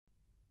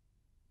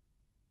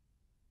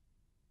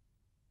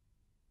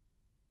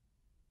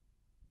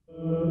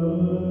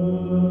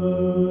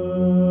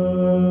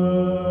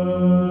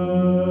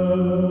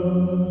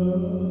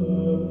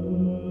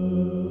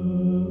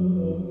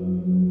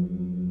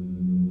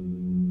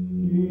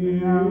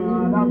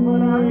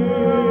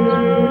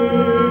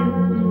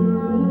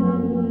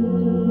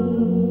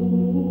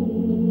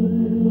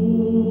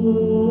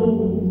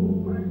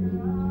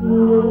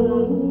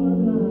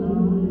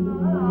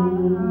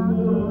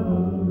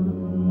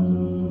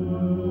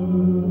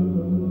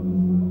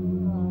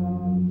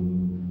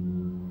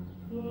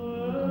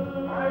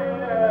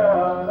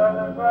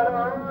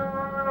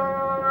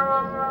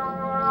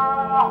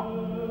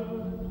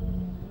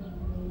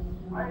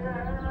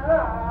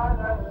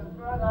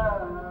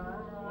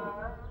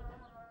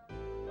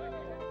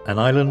An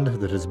island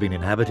that has been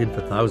inhabited for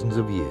thousands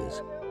of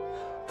years.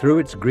 Through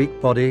its Greek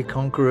body,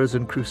 conquerors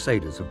and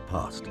crusaders have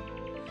passed.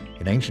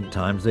 In ancient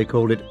times they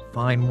called it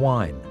fine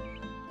wine.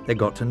 They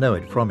got to know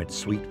it from its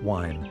sweet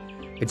wine.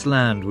 Its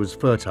land was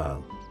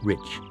fertile,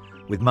 rich,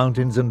 with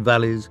mountains and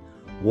valleys,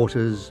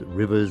 waters,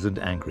 rivers and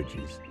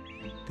anchorages.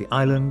 The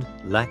island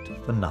lacked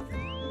for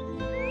nothing.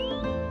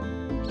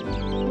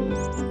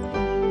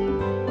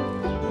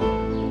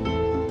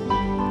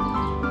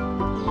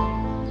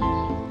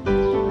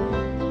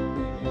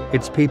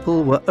 Its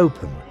people were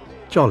open,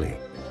 jolly.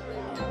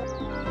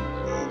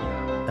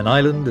 An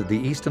island at the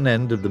eastern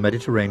end of the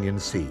Mediterranean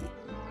Sea.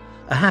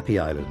 A happy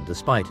island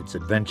despite its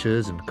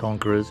adventures and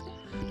conquerors,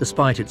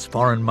 despite its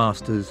foreign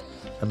masters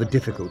and the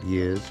difficult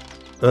years,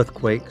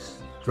 earthquakes,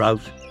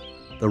 drought,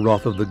 the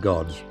wrath of the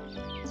gods.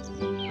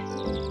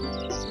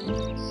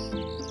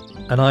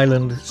 An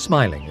island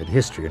smiling at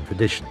history and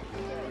tradition.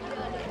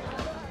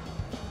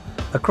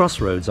 A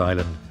crossroads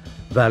island,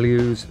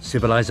 values,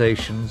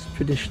 civilizations,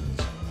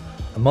 traditions.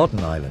 A modern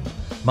island,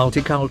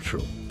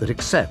 multicultural, that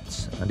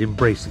accepts and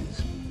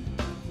embraces.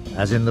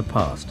 As in the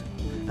past,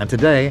 and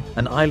today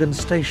an island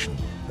station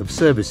of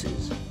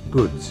services,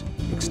 goods,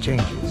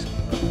 exchanges.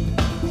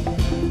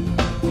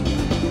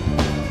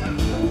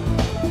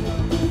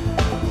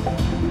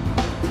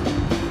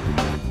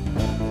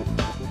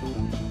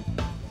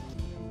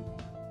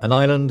 An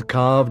island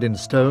carved in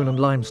stone and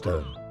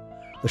limestone,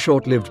 the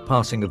short-lived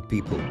passing of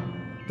people,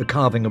 the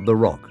carving of the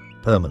rock,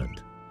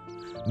 permanent.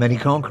 Many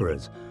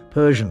conquerors,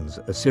 Persians,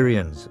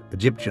 Assyrians,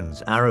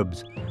 Egyptians,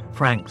 Arabs,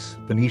 Franks,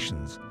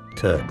 Venetians,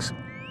 Turks,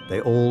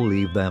 they all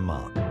leave their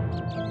mark.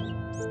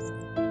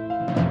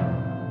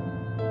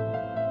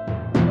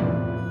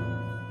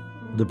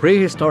 The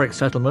prehistoric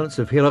settlements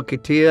of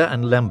Hirokitiya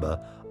and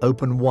Lemba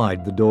open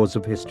wide the doors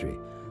of history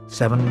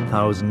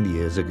 7,000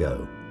 years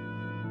ago.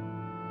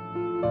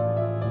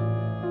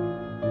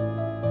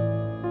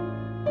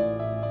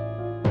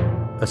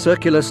 A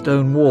circular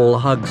stone wall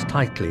hugs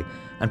tightly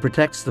and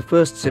protects the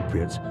first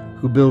Cypriots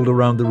who build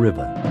around the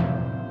river.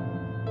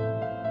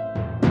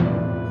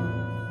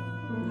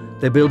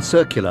 They build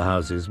circular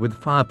houses with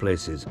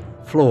fireplaces,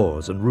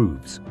 floors and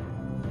roofs.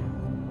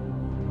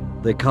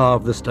 They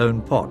carve the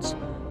stone pots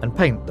and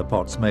paint the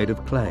pots made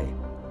of clay.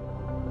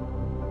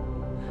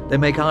 They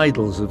make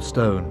idols of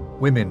stone,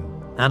 women,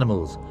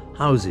 animals,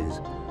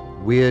 houses,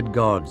 weird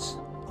gods,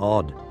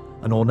 odd,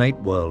 an ornate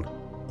world,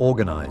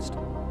 organized.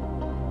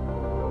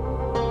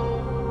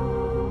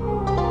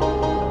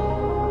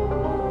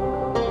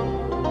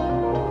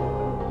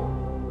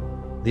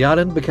 The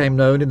island became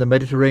known in the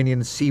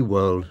Mediterranean Sea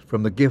world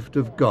from the gift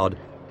of God,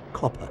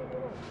 copper.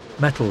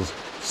 Metals,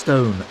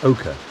 stone,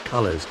 ochre,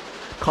 colours.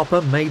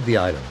 Copper made the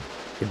island.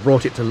 It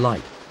brought it to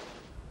light.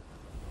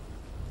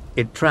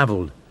 It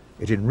travelled.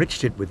 It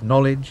enriched it with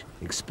knowledge,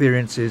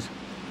 experiences,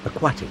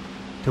 aquatic,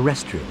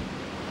 terrestrial.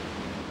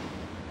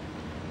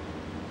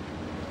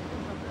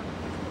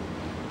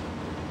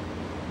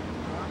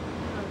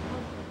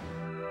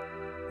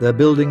 Their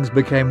buildings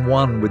became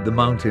one with the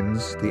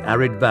mountains, the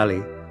arid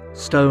valley,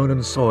 stone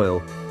and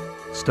soil,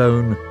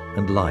 stone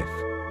and life.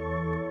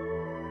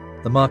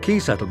 The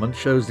Marquis settlement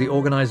shows the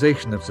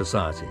organisation of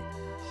society,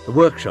 the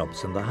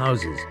workshops and the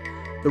houses,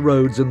 the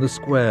roads and the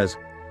squares.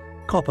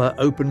 Copper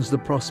opens the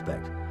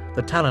prospect.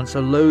 The talents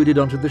are loaded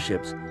onto the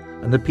ships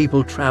and the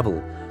people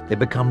travel. They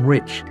become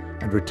rich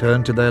and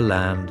return to their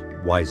land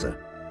wiser.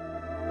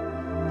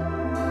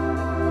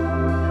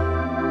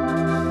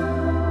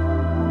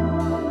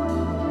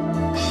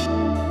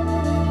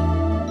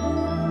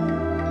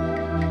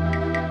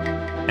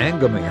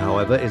 Angomé,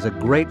 however, is a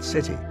great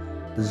city,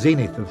 the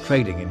zenith of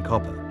trading in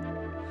copper.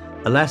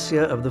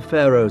 Alassia of the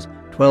Pharaohs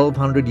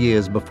 1200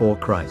 years before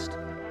Christ.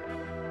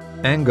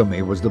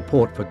 Angomé was the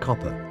port for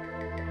copper.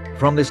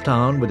 From this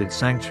town, with its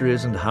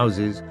sanctuaries and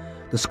houses,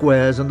 the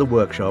squares and the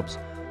workshops,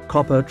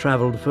 copper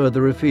travelled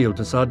further afield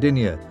to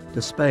Sardinia,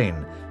 to Spain,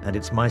 and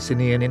its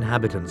Mycenaean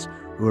inhabitants,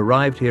 who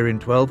arrived here in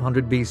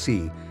 1200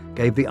 BC,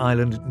 gave the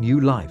island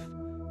new life,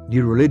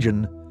 new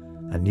religion,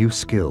 and new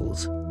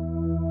skills.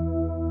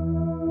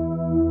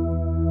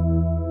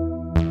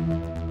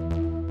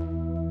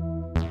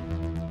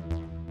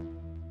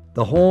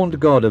 The horned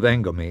god of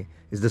Angomé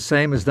is the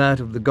same as that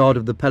of the god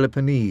of the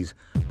Peloponnese,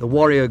 the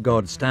warrior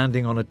god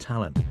standing on a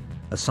talent,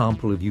 a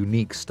sample of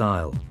unique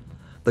style.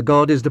 The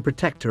god is the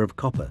protector of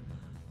copper.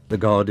 The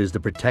god is the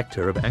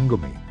protector of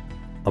Angomé,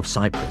 of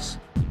Cyprus.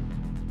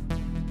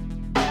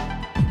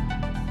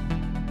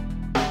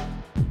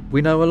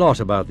 We know a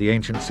lot about the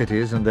ancient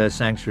cities and their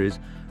sanctuaries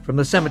from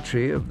the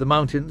cemetery of the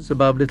mountains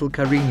above Little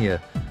Karinia,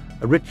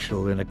 a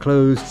ritual in a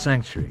closed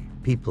sanctuary,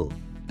 people,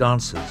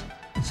 dances,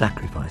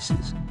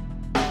 sacrifices.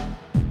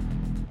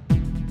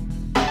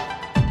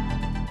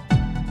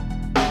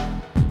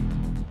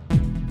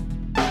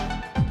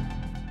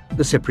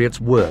 The Cypriots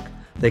work,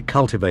 they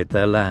cultivate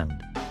their land.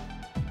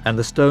 And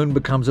the stone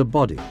becomes a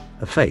body,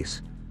 a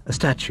face, a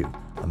statue,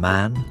 a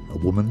man, a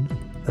woman,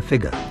 a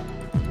figure.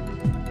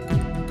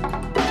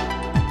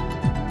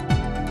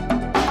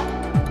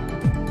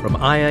 From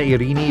Aya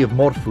Irini of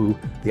Morphu,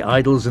 the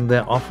idols and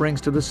their offerings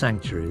to the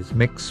sanctuaries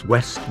mix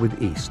west with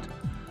east.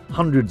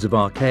 Hundreds of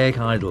archaic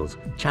idols,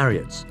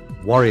 chariots,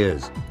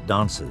 warriors,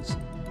 dancers.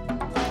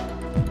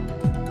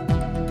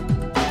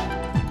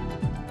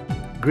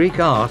 Greek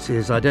art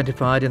is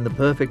identified in the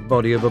perfect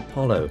body of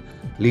Apollo,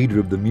 leader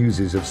of the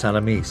Muses of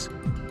Salamis.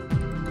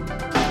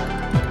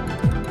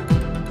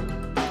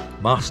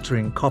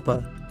 Mastering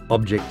copper,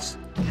 objects,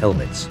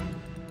 helmets.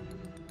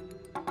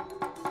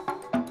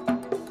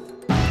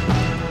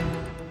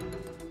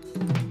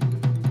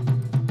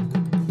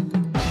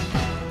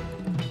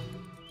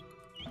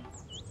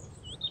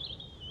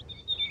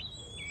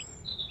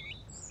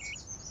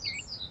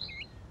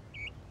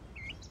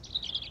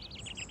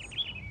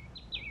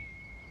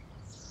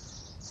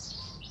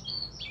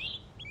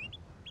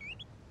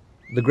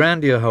 The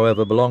grandeur,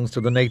 however, belongs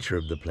to the nature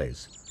of the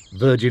place.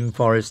 Virgin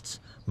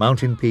forests,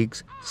 mountain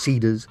peaks,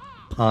 cedars,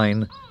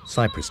 pine,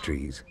 cypress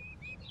trees.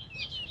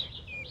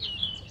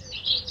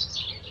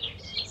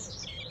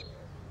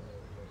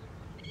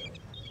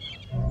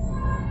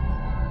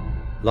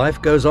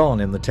 Life goes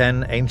on in the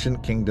 10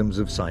 ancient kingdoms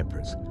of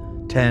Cyprus,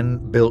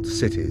 10 built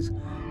cities,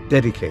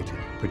 dedicated,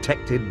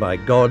 protected by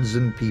gods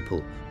and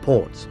people,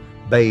 ports,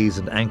 bays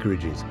and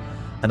anchorages,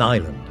 an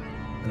island,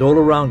 and all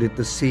around it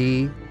the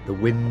sea, the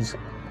winds,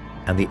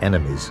 and the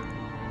enemies.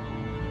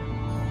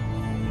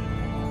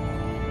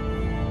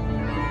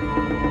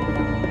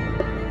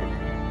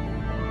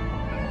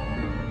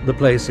 The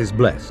place is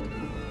blessed.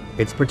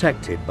 It's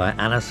protected by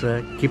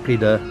Anasa,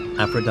 Kyprida,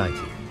 Aphrodite.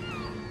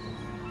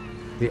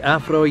 The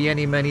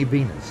Afro-Yenimeni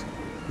Venus,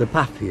 the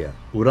Paphia,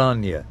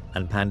 Urania,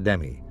 and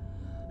Pandemi.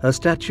 Her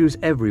statues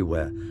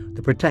everywhere,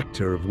 the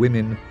protector of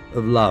women,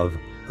 of love,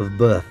 of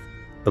birth,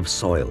 of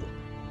soil.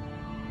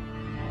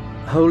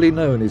 Wholly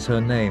known is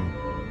her name,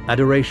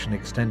 adoration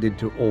extended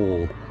to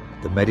all,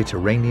 the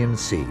Mediterranean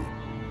Sea.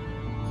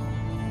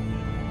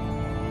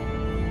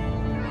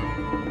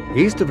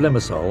 East of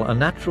Limassol, a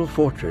natural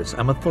fortress,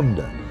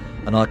 Amathunda,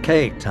 an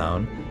archaic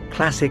town,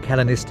 classic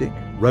Hellenistic,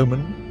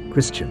 Roman,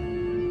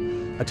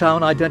 Christian. A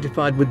town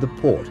identified with the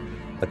port,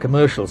 a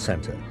commercial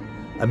centre,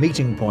 a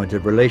meeting point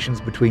of relations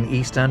between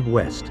East and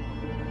West.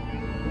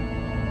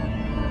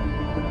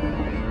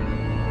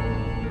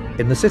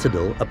 In the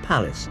citadel, a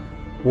palace,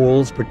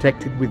 walls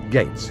protected with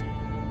gates.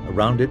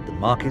 Around it, the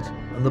market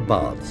and the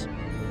baths.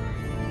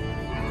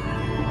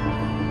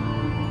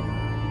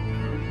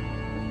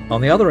 On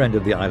the other end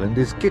of the island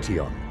is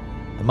Kition.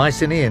 A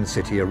Mycenaean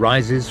city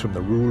arises from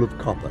the rule of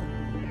copper.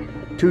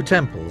 2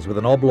 temples with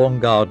an oblong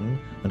garden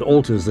and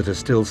altars that are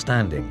still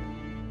standing.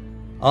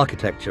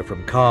 Architecture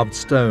from carved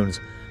stones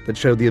that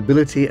show the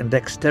ability and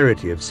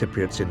dexterity of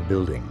Cypriots in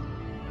building.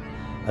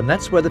 And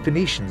that's where the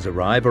Phoenicians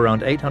arrive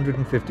around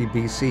 850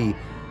 BC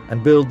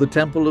and build the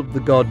temple of the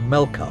god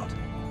Melkart,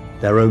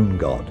 their own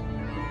god.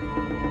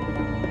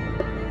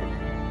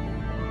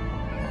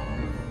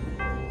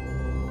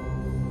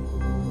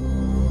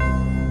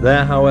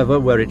 There, however,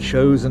 where it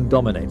shows and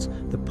dominates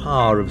the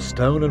power of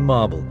stone and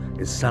marble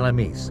is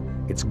Salamis,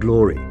 its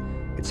glory,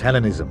 its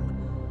Hellenism,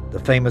 the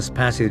famous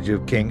passage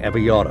of King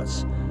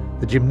Evioros.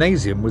 The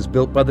gymnasium was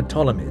built by the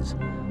Ptolemies,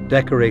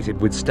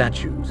 decorated with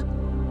statues.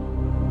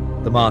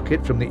 The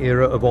market from the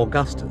era of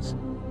Augustus,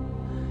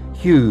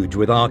 huge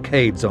with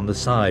arcades on the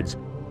sides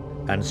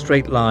and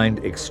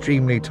straight-lined,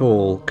 extremely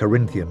tall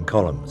Corinthian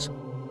columns.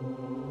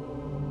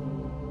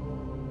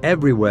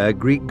 Everywhere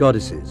Greek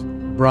goddesses,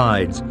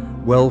 brides,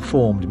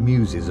 well-formed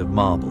muses of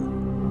marble.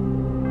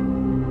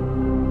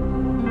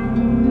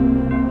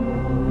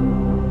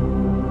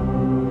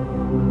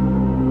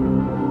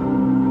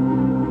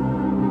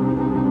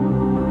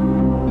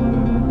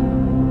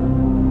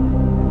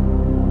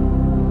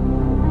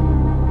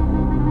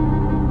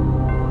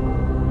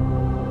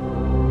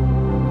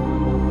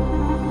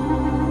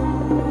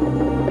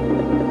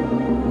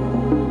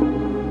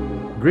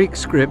 Greek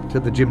script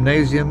at the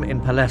gymnasium in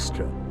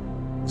Palestra.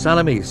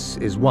 Salamis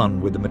is one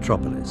with the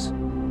metropolis.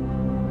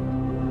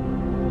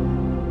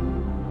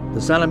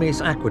 The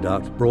Salamis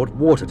aqueduct brought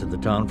water to the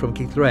town from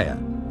Kythrea.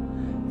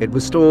 It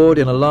was stored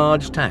in a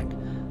large tank,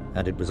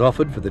 and it was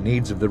offered for the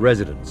needs of the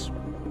residents.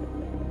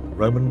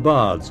 Roman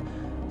baths,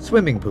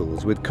 swimming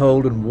pools with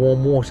cold and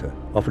warm water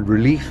offered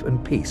relief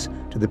and peace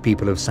to the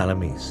people of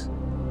Salamis.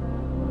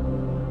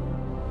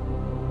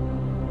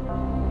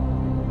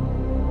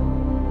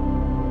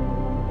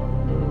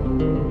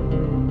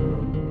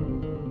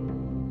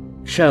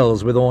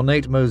 Shells with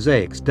ornate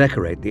mosaics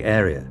decorate the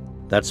area.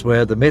 That's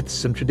where the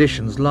myths and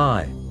traditions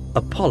lie.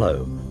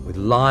 Apollo with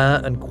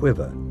lyre and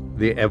quiver,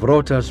 the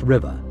Evrotas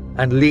River,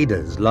 and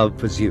Leda's love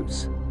for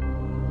Zeus.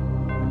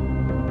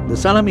 The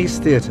Salamis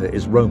Theatre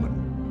is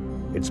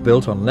Roman. It's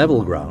built on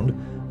level ground,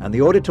 and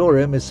the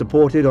auditorium is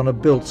supported on a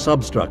built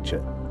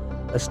substructure,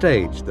 a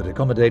stage that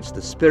accommodates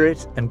the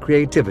spirit and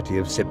creativity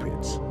of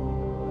Cypriots.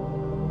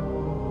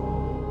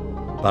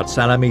 But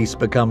Salamis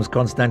becomes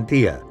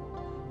Constantia,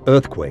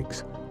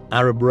 earthquakes,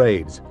 Arab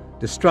raids,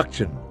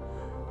 destruction.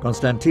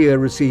 Constantia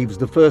receives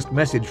the first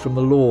message from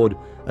the Lord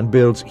and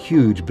builds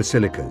huge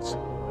basilicas.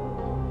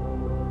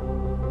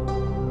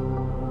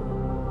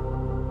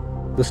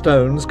 The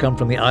stones come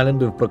from the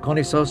island of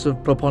Prokonnesos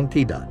of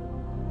Propontida,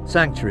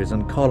 sanctuaries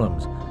and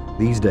columns,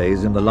 these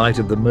days in the light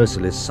of the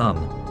merciless sun.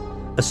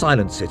 A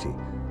silent city,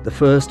 the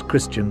first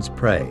Christians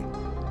pray.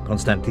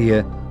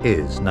 Constantia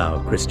is now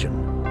Christian.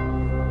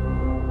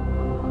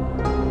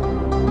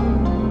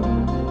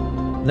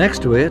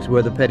 Next to it,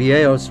 where the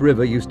Piraeus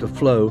River used to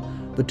flow,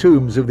 the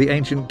tombs of the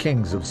ancient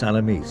kings of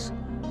Salamis,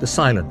 the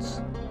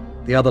silence,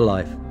 the other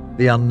life,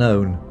 the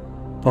unknown,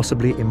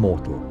 possibly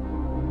immortal.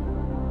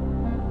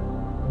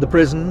 The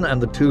prison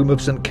and the tomb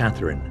of St.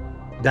 Catherine,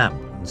 damp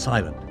and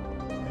silent.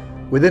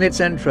 Within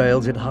its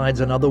entrails it hides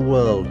another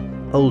world,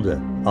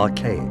 older,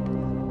 archaic.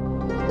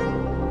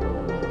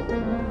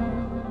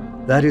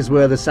 That is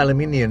where the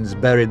Salaminians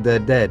buried their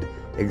dead,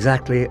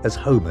 exactly as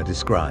Homer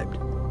described.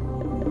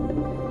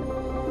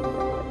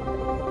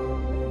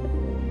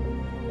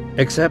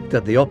 Except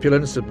that the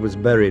opulence that was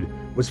buried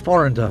was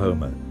foreign to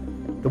Homer.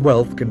 The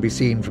wealth can be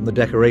seen from the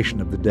decoration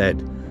of the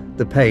dead,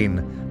 the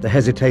pain, the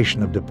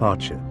hesitation of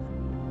departure,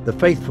 the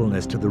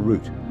faithfulness to the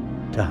root,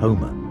 to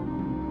Homer.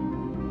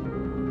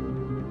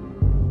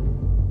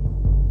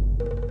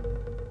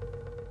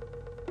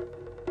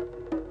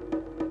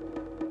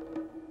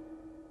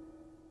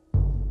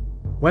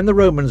 When the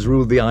Romans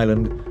ruled the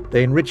island,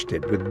 they enriched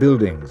it with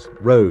buildings,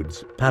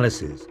 roads,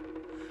 palaces.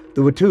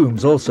 There were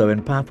tombs also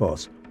in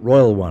Paphos,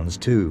 royal ones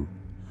too.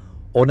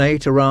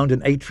 Ornate around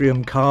an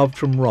atrium carved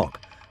from rock,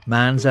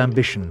 man's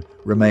ambition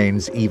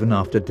remains even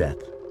after death.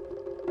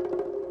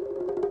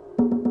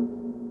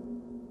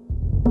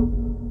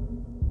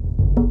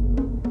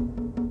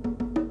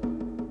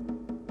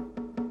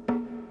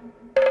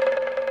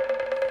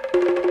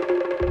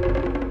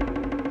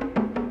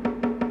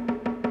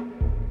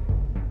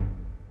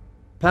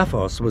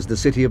 Paphos was the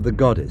city of the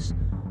goddess.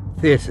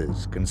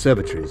 Theatres,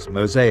 conservatories,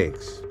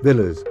 mosaics,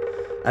 villas,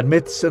 and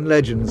myths and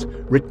legends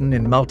written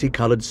in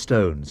multicolored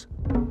stones.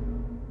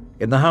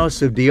 In the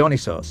house of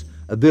Dionysos,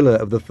 a villa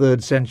of the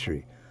 3rd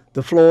century,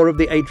 the floor of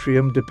the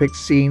atrium depicts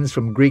scenes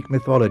from Greek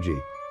mythology,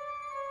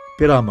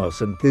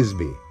 Pyramos and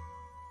Thisbe,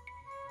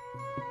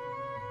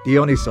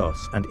 Dionysos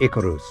and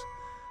Icarus,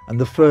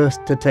 and the first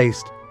to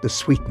taste the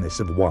sweetness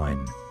of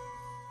wine.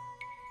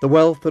 The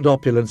wealth and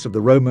opulence of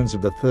the Romans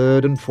of the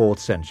 3rd and 4th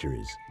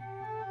centuries.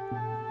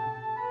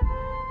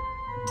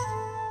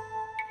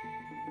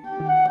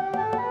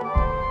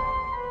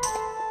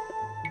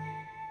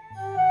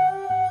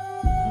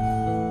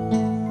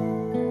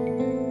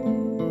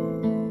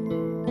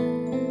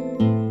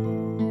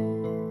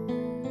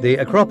 The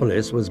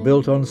Acropolis was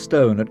built on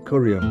stone at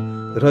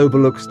Curium that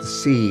overlooks the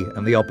sea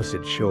and the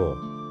opposite shore.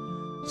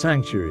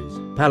 Sanctuaries,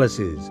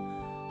 palaces,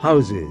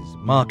 houses,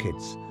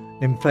 markets,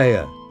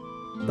 nymphaea,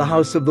 the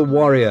house of the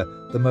warrior,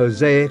 the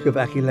mosaic of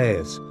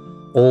Achilles,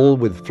 all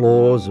with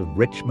floors of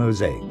rich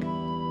mosaic.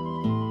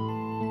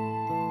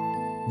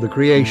 The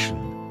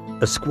creation,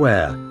 a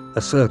square,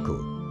 a circle,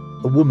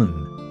 a woman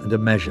and a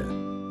measure,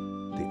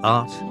 the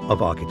art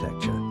of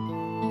architecture.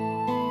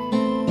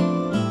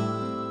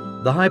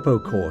 The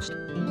hypocaust,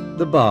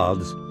 the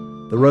baths,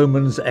 the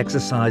Romans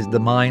exercised the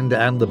mind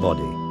and the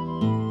body.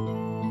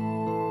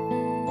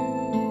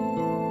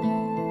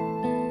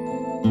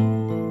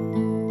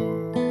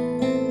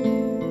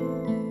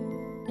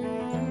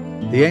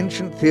 The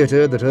ancient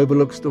theatre that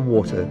overlooks the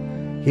water,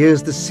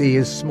 here's the sea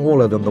is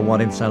smaller than the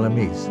one in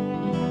Salamis.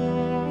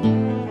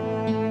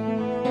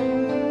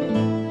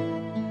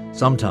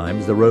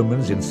 Sometimes the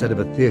Romans, instead of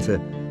a theatre,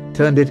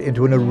 turned it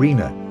into an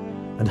arena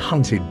and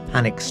hunted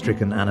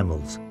panic-stricken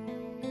animals.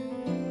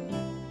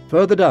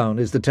 Further down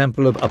is the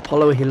temple of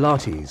Apollo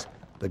Hilates,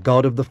 the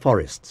god of the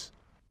forests.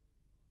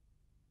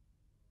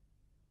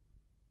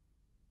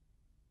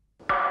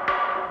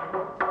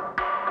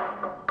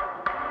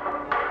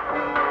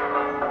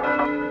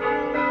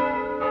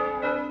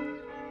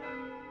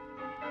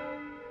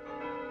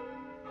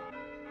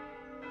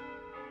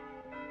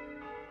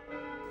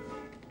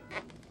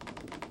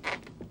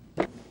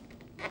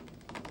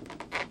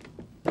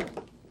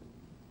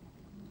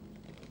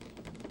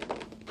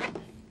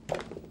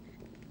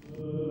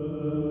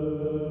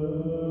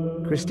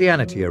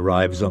 Christianity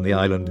arrives on the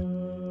island.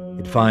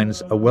 It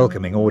finds a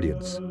welcoming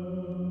audience.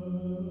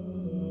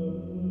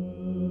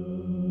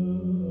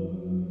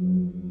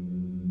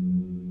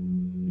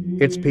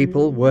 Its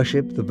people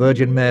worship the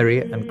Virgin Mary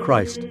and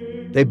Christ.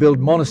 They build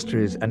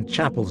monasteries and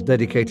chapels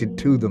dedicated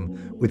to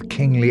them with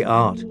kingly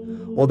art,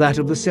 or that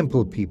of the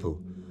simple people.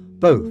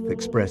 Both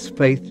express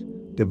faith,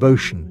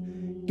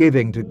 devotion,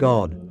 giving to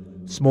God,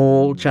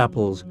 small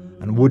chapels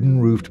and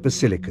wooden-roofed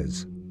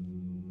basilicas.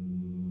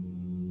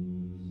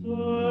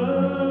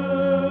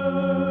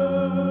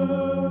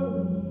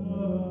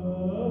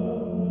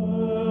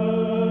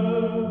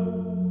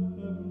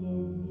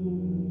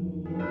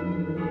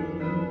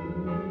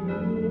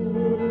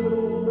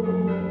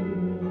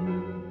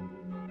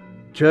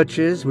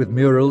 Churches with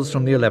murals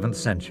from the 11th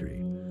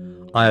century.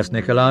 Ias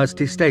Nikolaos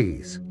tis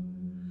Theis,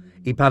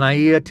 I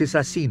Panaia tis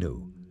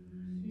Asinu,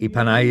 I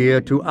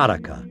Panaia tu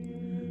Araka.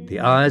 The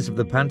eyes of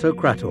the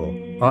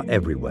Pantocrator are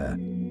everywhere.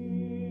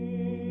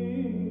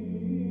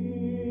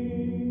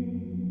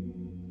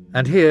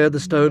 And here the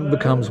stone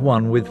becomes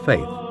one with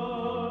faith.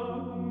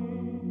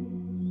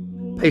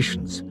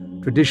 Patience,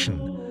 tradition,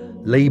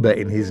 labour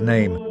in his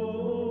name.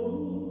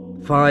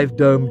 5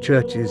 domed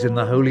churches in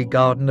the holy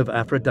garden of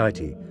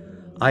Aphrodite,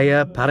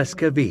 Hagia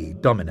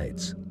Paraskevi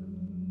dominates.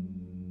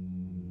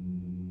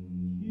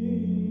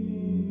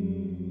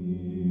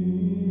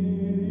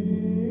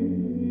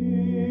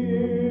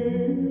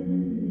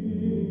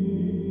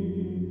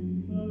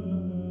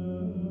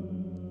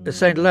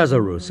 St.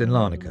 Lazarus in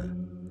Larnaca.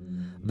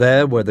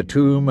 There where the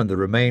tomb and the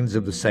remains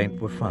of the saint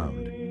were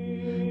found.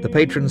 The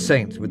patron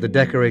saint with the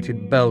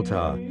decorated bell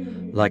tower,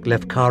 like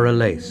Lefkara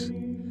lace.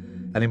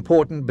 An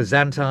important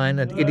Byzantine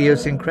and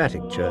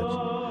idiosyncratic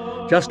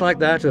church, just like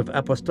that of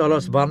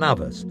Apostolos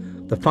Varnavas,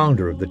 the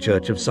founder of the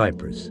Church of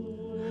Cyprus.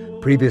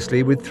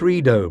 Previously with 3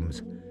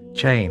 domes,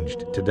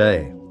 changed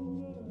today.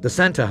 The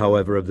centre,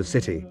 however, of the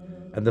city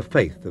and the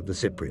faith of the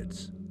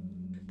Cypriots.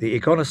 The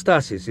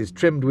iconostasis is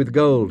trimmed with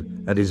gold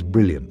and is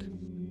brilliant.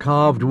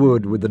 Carved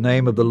wood with the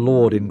name of the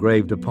Lord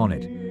engraved upon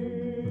it.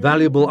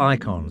 Valuable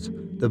icons,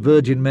 the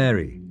Virgin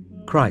Mary,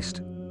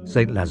 Christ,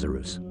 St.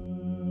 Lazarus.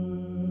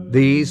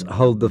 These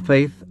hold the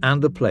faith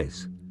and the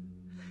place.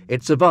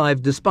 It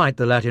survived despite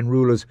the Latin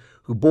rulers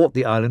who bought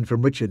the island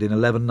from Richard in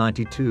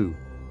 1192.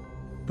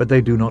 But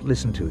they do not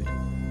listen to it.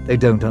 They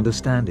don't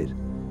understand it.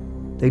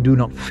 They do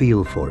not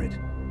feel for it.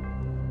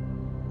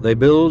 They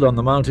build on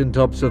the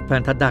mountaintops of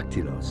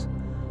Pentadactylos,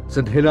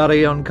 St.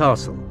 Hilarion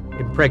Castle,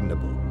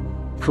 impregnable,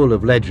 full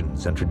of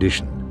legends and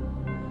tradition.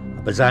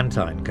 A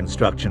Byzantine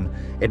construction,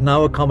 it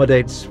now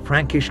accommodates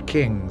Frankish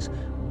kings,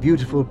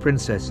 beautiful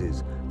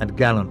princesses, and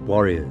gallant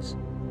warriors.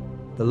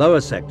 The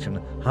lower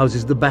section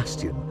houses the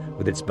bastion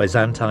with its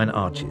Byzantine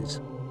arches.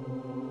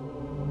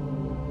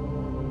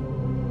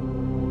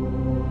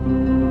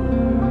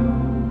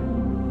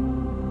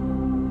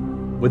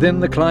 Within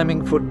the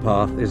climbing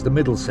footpath is the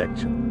middle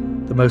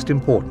section, the most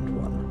important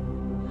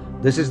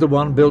one. This is the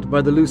one built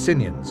by the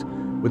Lusinians,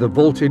 with a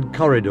vaulted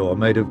corridor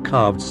made of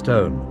carved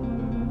stone.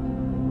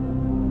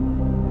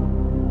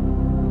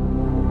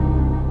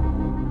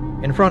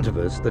 In front of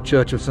us, the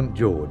Church of St.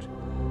 George,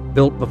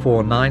 built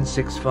before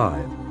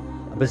 965,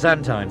 a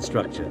Byzantine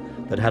structure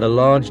that had a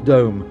large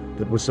dome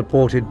that was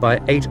supported by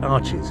 8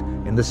 arches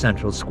in the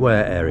central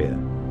square area.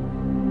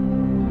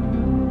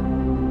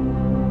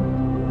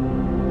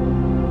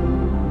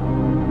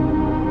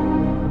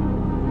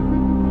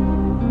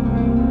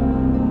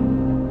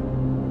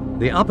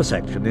 The upper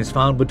section is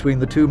found between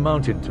the 2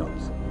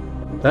 mountaintops.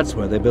 That's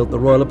where they built the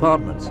royal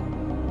apartments.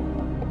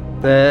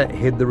 There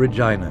hid the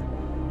Regina.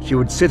 She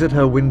would sit at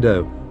her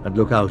window and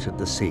look out at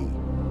the sea.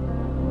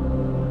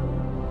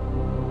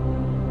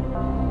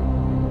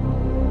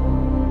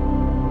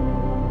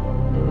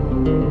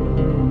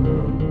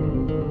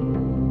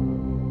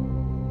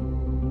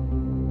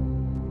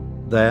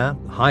 There,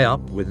 high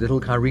up, with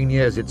little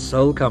Kyrenia as its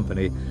sole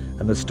company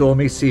and the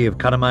stormy sea of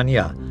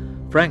Karamania,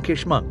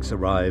 Frankish monks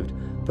arrived.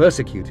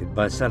 Persecuted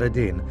by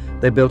Saladin,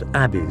 they built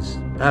abbeys,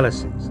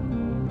 palaces.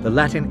 The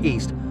Latin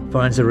East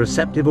finds a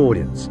receptive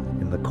audience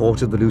in the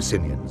court of the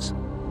Lusinians.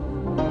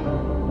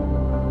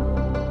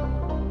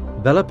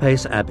 Bella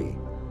Pace Abbey,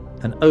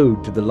 an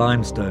ode to the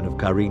limestone of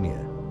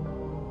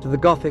Kyrenia, to the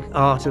Gothic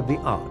art of the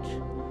arch,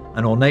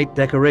 an ornate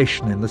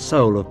decoration in the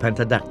soul of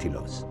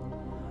Pentadactylos.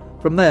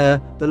 From there,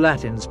 the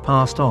Latins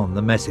passed on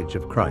the message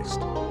of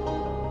Christ.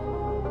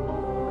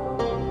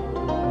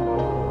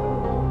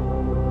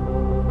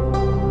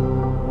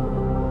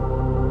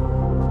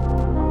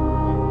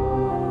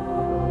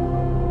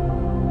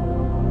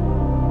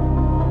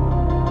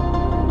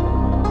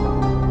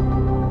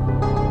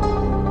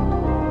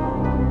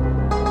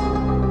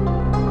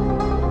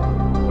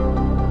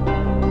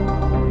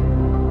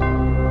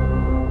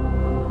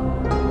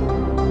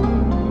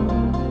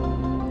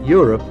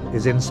 Europe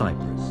is in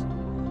Cyprus.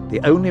 The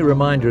only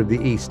reminder of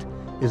the East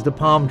is the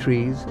palm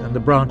trees and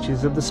the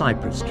branches of the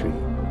cypress tree.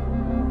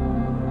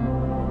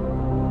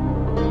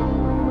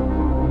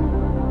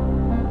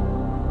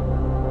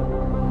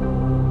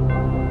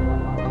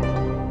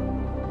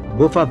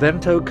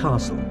 Buffavento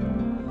Castle,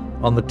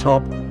 on the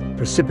top,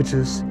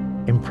 precipitous,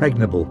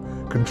 impregnable,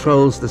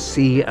 controls the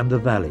sea and the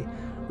valley,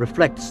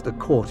 reflects the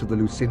court of the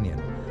Lusinian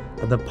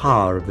and the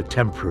power of the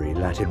temporary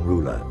Latin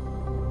ruler.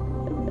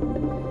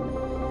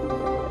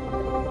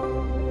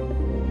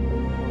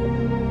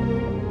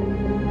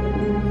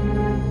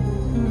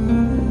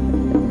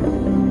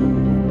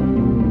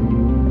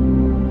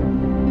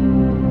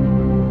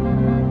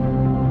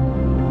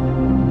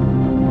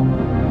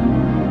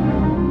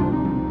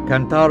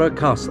 Kantara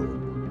Castle,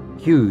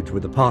 huge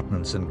with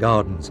apartments and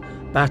gardens,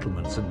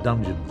 battlements and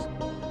dungeons.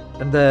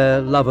 And there,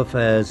 love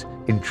affairs,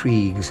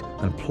 intrigues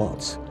and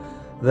plots.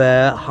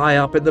 There, high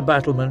up in the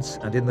battlements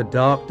and in the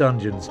dark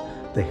dungeons,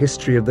 the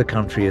history of the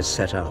country is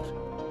set out.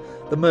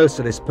 The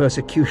merciless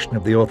persecution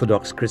of the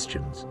Orthodox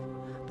Christians.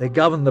 They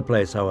govern the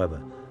place,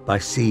 however, by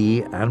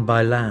sea and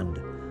by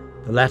land.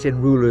 The Latin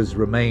rulers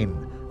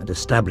remain and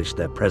establish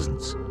their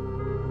presence.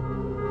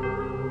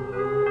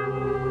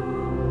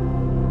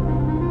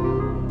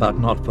 But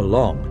not for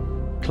long.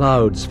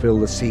 Clouds fill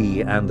the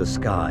sea and the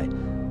sky.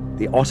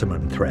 the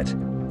Ottoman threat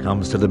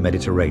comes to the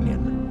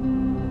Mediterranean.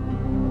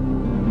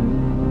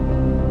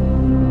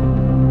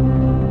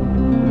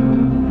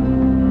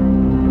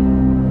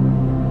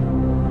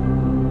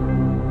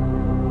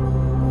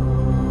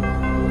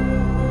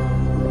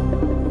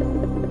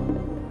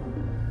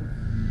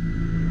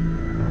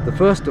 The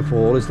first to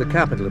fall is the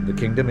capital of the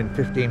kingdom in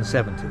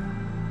 1570.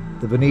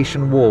 The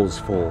Venetian walls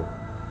fall.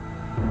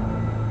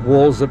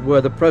 Walls that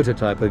were the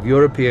prototype of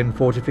European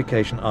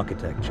fortification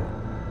architecture.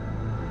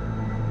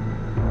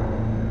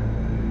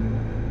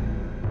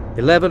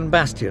 11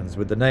 bastions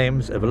with the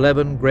names of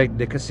 11 great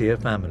Nicosia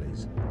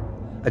families.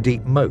 A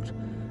deep moat,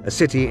 a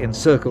city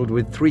encircled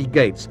with 3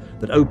 gates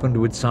that opened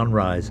with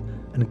sunrise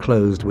and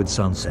closed with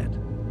sunset.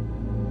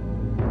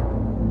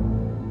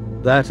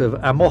 That of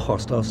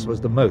Amochostos was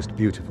the most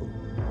beautiful.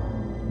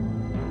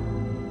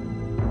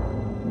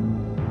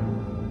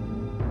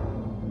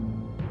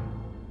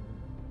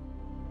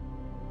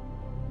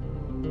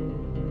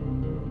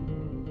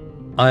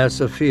 Hagia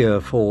Sophia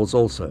falls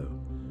also,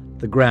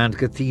 the grand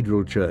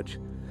cathedral church.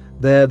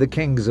 There the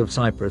kings of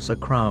Cyprus are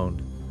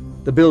crowned,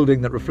 the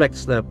building that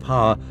reflects their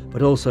power,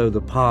 but also the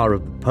power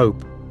of the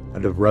Pope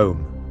and of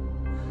Rome.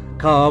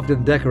 Carved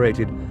and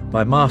decorated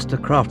by master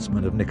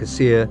craftsmen of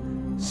Nicosia,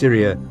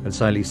 Syria and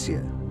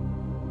Cilicia.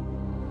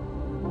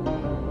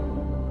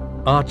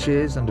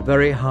 Arches and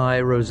very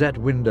high rosette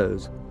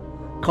windows,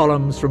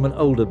 columns from an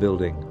older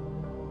building.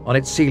 On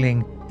its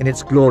ceiling, in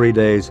its glory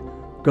days,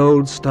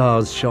 gold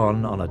stars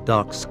shone on a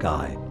dark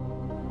sky.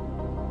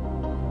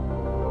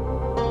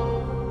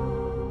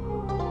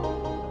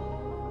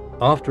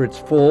 After its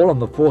fall on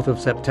the 4th of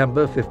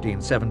September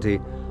 1570,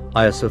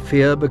 Hagia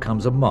Sophia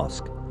becomes a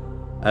mosque,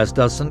 as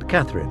does St.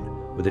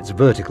 Catherine with its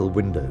vertical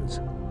windows.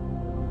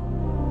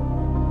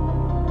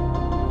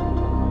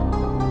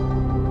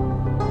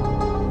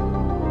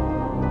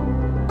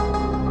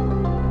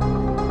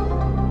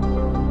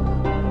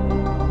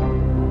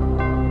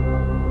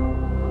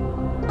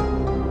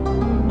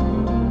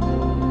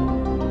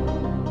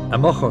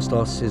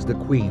 Amochostos is the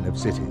queen of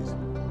cities,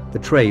 the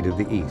trade of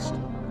the East,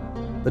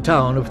 the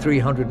town of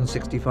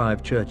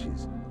 365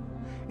 churches.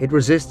 It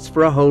resists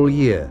for a whole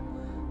year,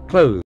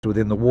 closed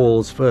within the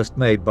walls first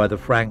made by the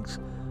Franks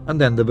and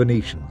then the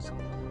Venetians,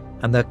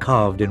 and they're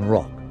carved in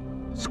rock,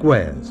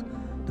 squares,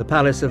 the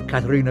palace of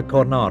Caterina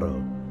Cornaro,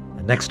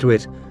 and next to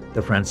it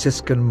the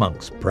Franciscan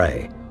monks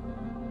pray.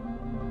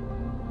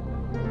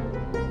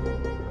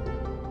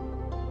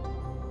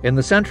 In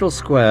the central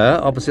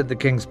square opposite the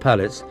king's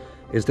palace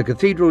is the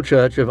cathedral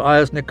church of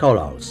Ias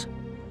Nikolaos.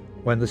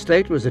 When the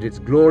state was at its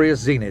glorious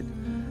zenith,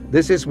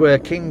 this is where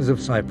kings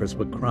of Cyprus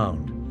were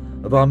crowned,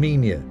 of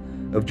Armenia,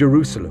 of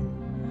Jerusalem.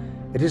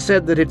 It is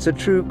said that it's a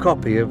true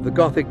copy of the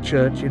Gothic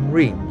church in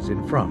Reims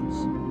in France.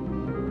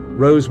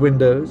 Rose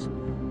windows,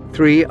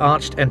 3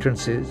 arched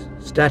entrances,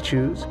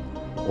 statues,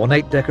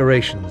 ornate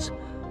decorations,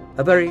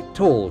 a very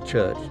tall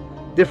church,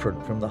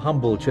 different from the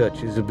humble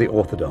churches of the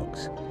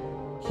Orthodox.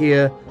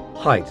 Here,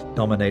 height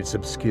dominates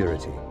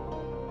obscurity.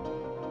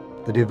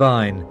 The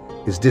divine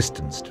is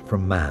distanced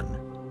from man.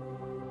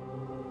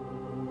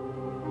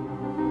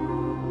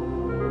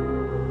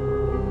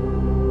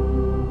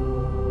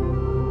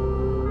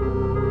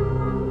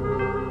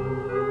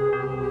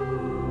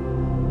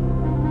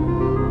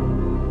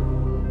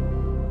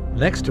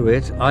 Next to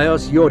it,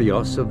 Ios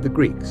Yorios of the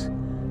Greeks,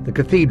 the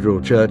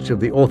cathedral church of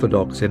the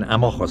Orthodox in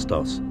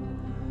Amochostos.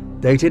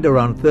 Dated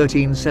around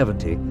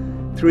 1370,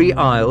 3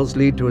 aisles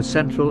lead to a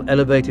central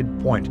elevated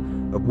point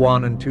of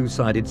 1- and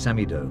 2-sided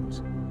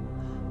semidomes.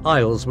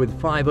 Aisles with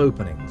 5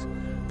 openings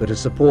that are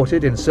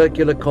supported in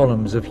circular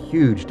columns of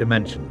huge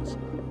dimensions.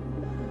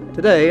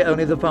 Today,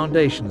 only the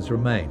foundations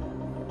remain.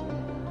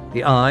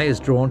 The eye is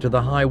drawn to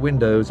the high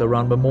windows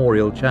around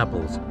memorial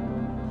chapels.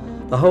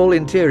 The whole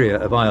interior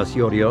of Ios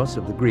Yorios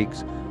of the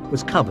Greeks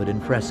was covered in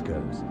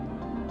frescoes.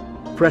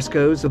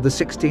 Frescoes of the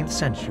 16th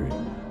century,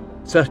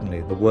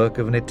 certainly the work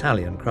of an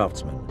Italian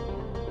craftsman.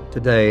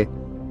 Today,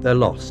 they're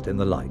lost in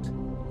the light.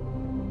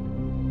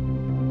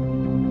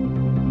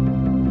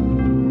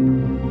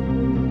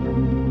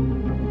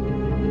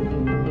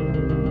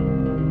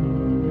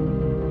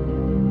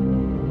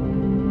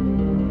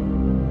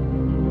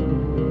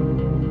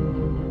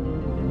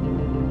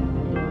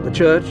 The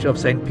Church of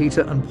St.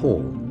 Peter and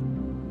Paul,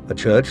 a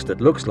church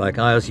that looks like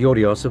Ios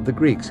Yorios of the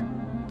Greeks,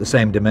 the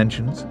same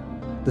dimensions,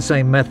 the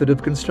same method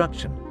of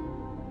construction.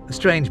 A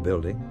strange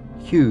building,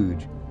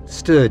 huge,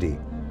 sturdy,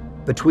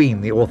 between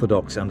the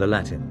Orthodox and the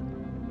Latin.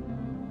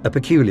 A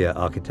peculiar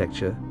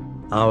architecture,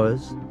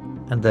 ours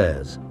and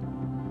theirs.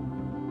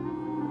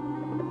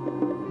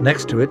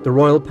 Next to it, the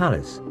royal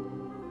palace.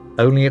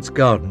 Only its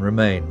garden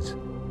remains.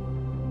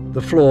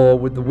 The floor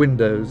with the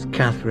windows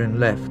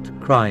Catherine left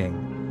crying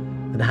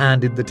and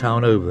handed the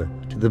town over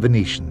to the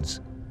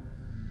Venetians.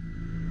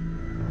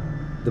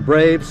 The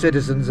brave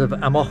citizens of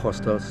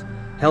Amochostos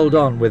held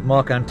on with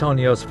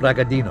Marcantonios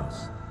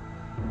Fragadinos.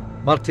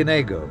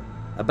 Martinego,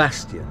 a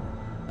bastion,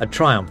 a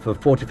triumph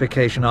of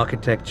fortification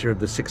architecture of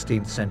the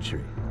 16th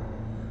century.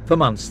 For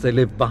months they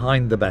lived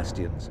behind the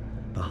bastions,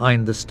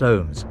 behind the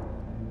stones,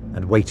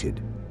 and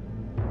waited.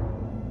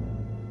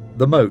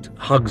 The moat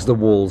hugs the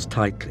walls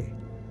tightly.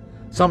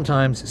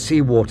 Sometimes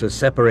seawater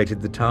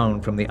separated the town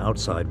from the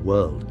outside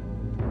world.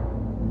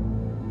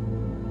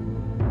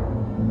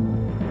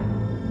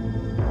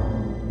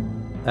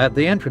 At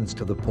the entrance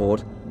to the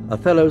port,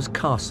 Othello's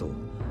castle,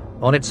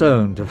 on its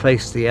own to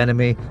face the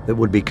enemy that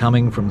would be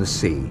coming from the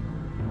sea.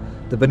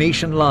 The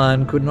Venetian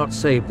lion could not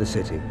save the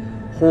city.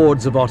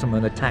 Hordes of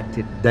Ottomen attacked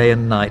it day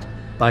and night,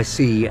 by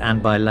sea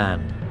and by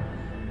land.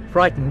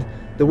 Frightened,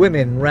 the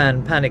women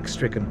ran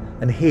panic-stricken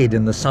and hid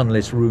in the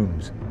sunless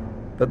rooms.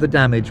 But the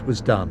damage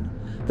was done.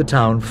 The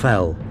town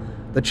fell.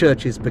 The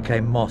churches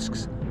became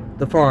mosques.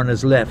 The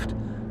foreigners left.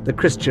 The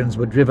Christians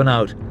were driven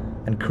out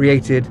and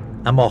created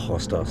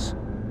Amorphostos.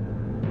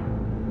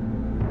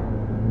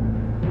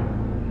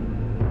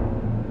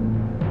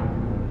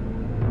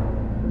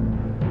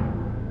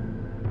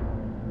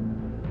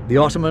 The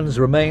Ottomans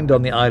remained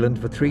on the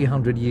island for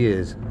 300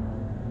 years.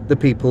 The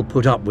people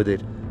put up with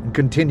it and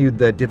continued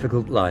their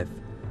difficult life.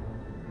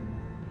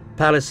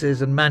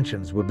 Palaces and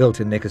mansions were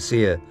built in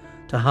Nicosia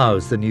to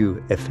house the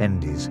new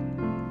effendis.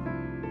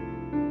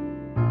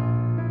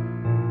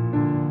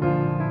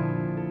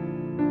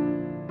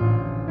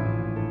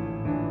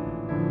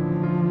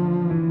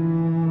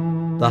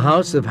 The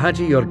house of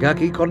Haji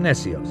Yorgaki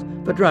Kornesios,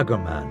 the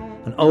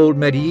dragoman, an old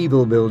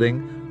medieval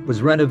building,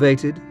 was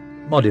renovated,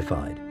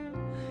 modified.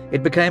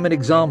 It became an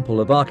example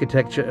of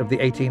architecture of the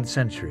 18th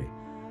century,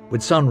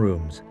 with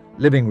sunrooms,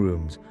 living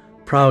rooms,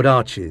 proud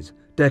arches,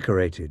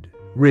 decorated,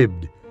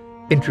 ribbed,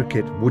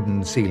 intricate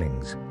wooden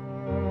ceilings.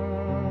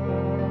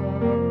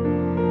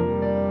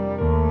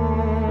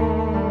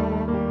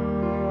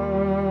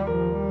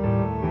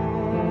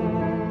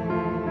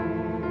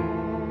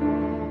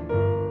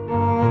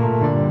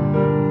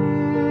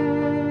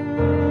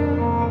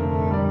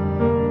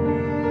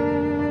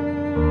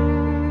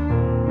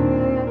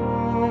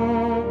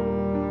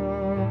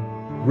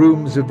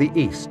 Rooms of the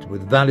East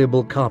with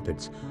valuable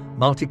carpets,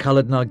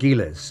 multicolored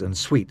nargilés and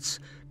suites,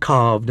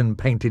 carved and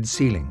painted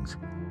ceilings.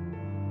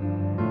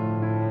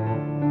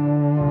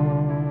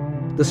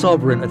 The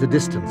sovereign at a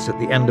distance at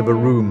the end of a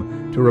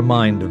room to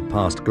remind of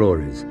past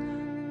glories.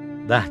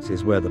 That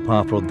is where the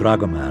powerful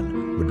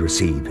dragoman would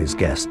receive his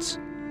guests.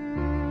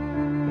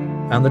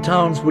 And the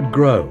towns would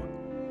grow.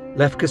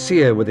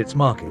 Lefkasir with its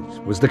market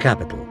was the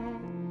capital.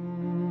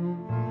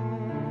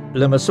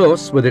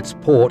 Limassol with its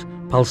port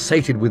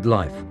pulsated with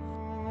life.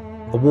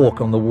 A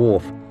walk on the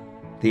wharf,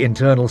 the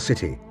internal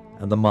city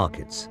and the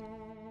markets.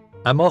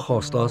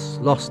 Amorphostos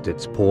lost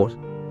its port,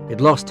 it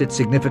lost its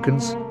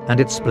significance and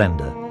its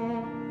splendor.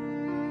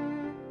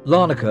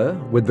 Larnaca,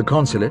 with the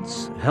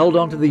consulates, held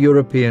on to the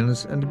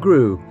Europeans and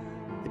grew.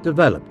 It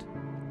developed.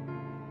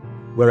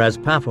 Whereas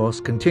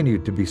Paphos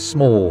continued to be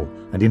small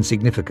and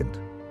insignificant.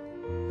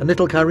 And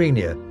little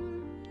Kyrenia,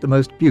 the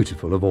most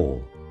beautiful of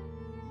all.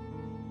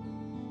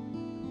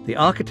 The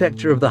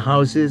architecture of the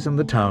houses and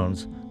the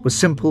towns was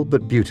simple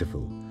but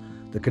beautiful.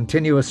 The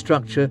continuous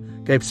structure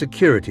gave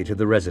security to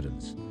the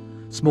residents.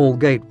 Small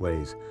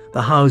gateways,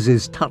 the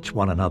houses touch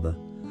one another.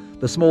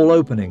 The small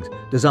openings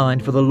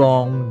designed for the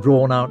long,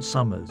 drawn-out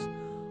summers.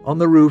 On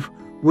the roof,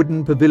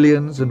 wooden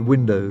pavilions and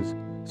windows,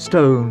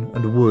 stone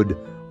and wood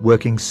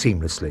working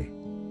seamlessly.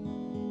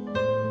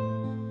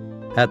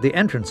 At the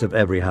entrance of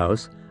every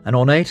house, an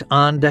ornate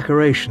iron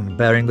decoration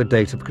bearing the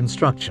date of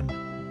construction.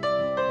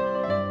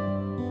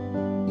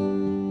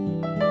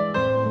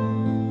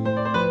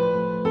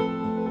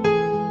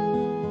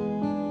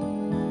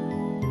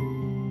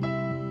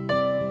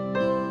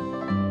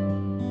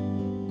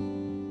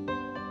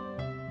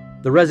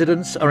 The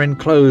residents are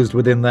enclosed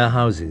within their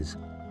houses,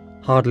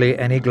 hardly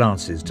any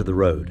glances to the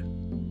road.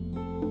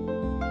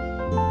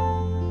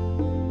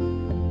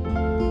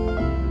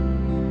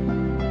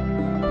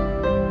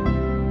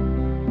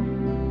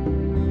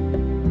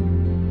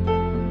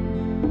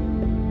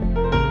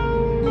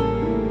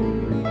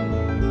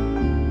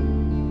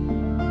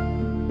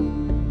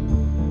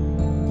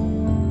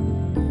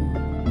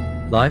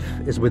 Life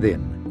is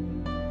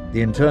within.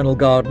 The internal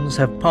gardens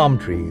have palm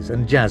trees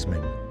and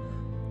jasmine.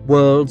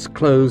 Worlds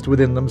closed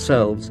within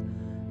themselves,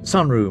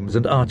 sunrooms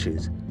and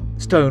arches,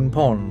 stone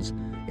ponds,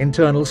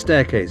 internal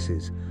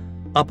staircases,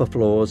 upper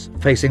floors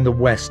facing the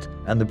west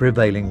and the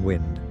prevailing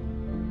wind.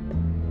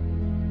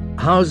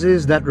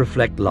 Houses that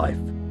reflect life.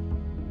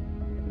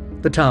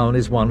 The town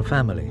is one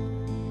family.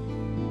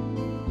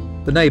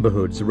 The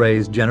neighborhoods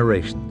raise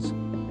generations.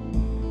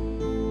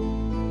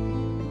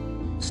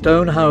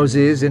 Stone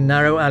houses in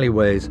narrow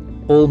alleyways,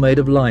 all made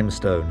of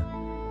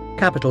limestone.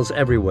 Capitals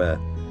everywhere,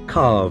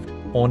 carved,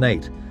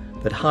 ornate,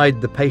 that hide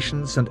the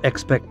patience and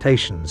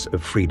expectations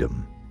of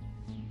freedom.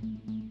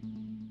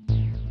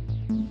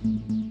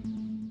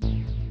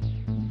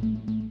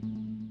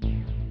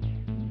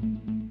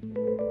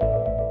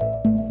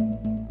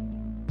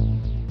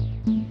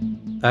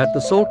 At the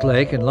Salt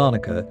Lake in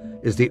Larnaca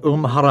is the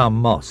Haram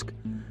Mosque,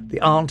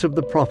 the aunt of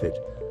the Prophet,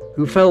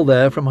 who fell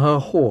there from her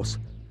horse,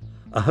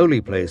 a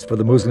holy place for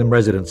the Muslim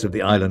residents of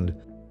the island.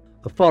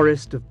 A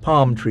forest of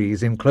palm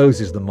trees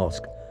encloses the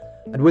mosque,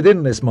 and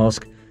within this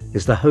mosque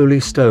is the holy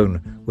stone,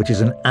 which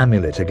is an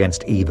amulet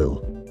against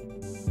evil.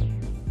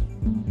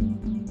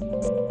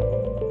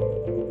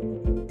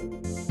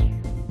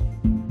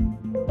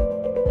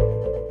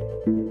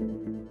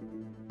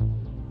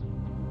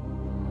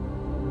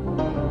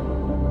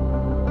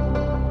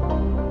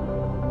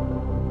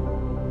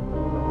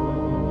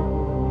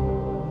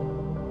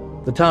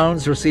 The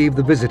towns receive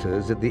the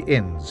visitors at the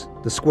inns,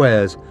 the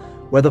squares,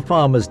 where the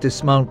farmers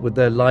dismount with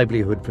their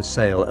livelihood for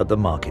sale at the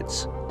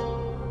markets.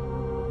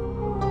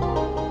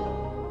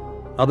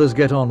 Others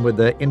get on with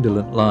their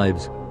indolent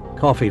lives,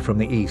 coffee from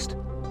the East,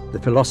 the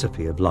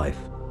philosophy of life.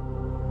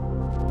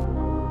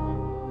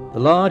 The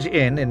large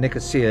inn in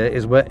Nicosia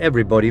is where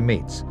everybody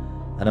meets,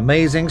 an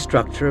amazing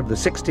structure of the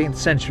 16th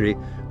century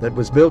that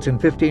was built in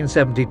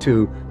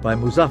 1572 by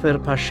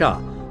Muzaffar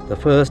Pasha, the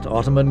first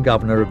Ottoman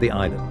governor of the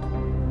island.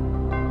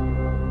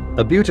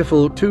 A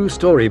beautiful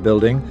two-story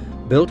building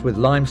built with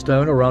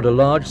limestone around a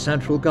large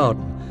central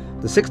garden.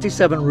 The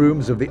 67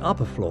 rooms of the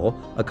upper floor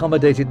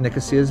accommodated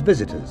Nicosia's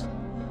visitors.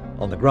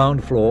 On the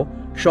ground floor,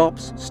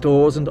 shops,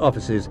 stores and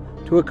offices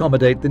to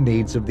accommodate the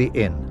needs of the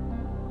inn.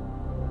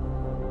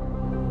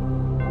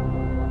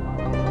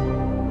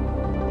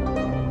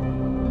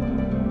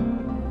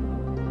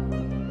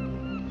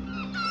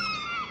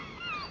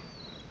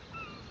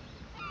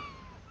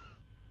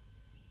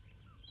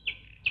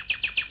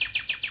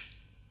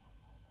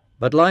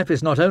 But life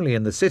is not only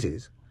in the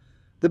cities.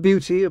 The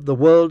beauty of the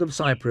world of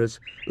Cyprus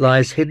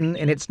lies hidden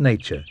in its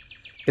nature,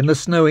 in the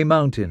snowy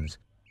mountains,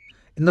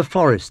 in the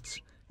forests,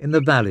 in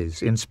the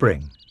valleys in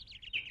spring.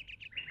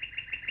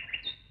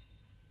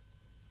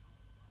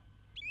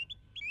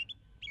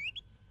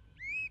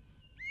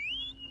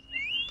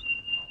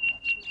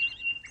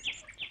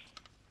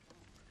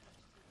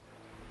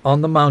 On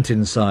the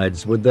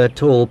mountainsides with their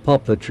tall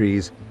poplar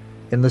trees,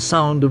 in the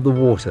sound of the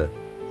water,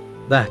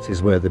 that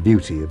is where the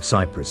beauty of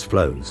Cyprus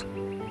flows.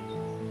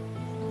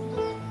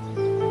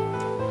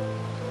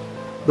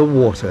 The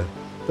water,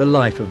 the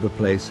life of the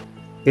place,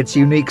 its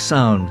unique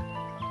sound.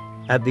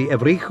 At the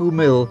Evrichou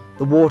mill,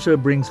 the water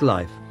brings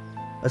life,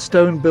 a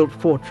stone-built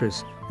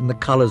fortress in the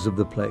colours of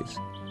the place,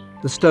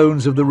 the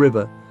stones of the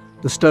river,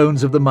 the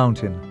stones of the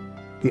mountain,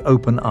 the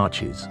open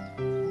arches.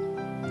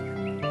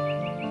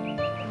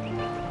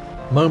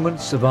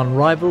 Moments of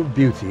unrivaled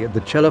beauty at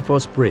the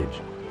Chelafos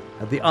Bridge,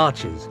 at the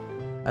arches,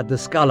 at the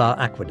Scala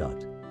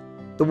Aqueduct.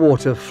 The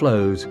water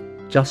flows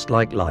just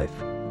like life.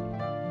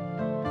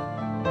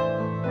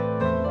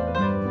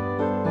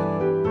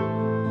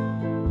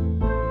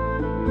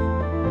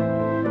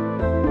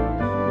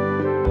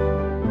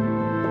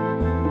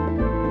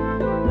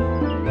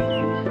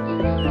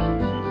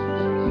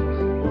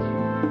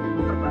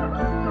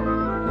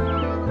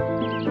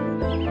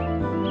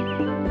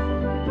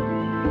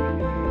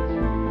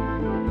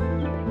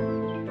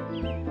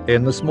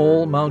 In the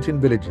small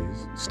mountain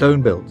villages,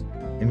 stone-built,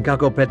 in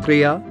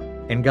Kakopetria,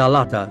 in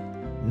Galata,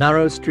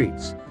 narrow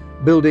streets,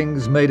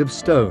 buildings made of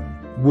stone,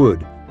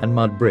 wood and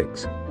mud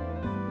bricks.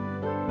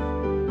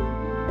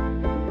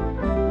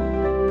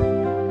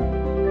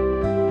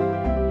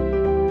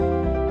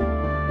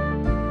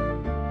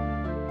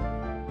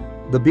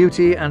 The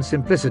beauty and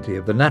simplicity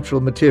of the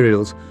natural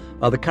materials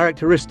are the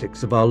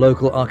characteristics of our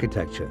local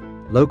architecture,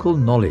 local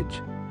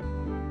knowledge.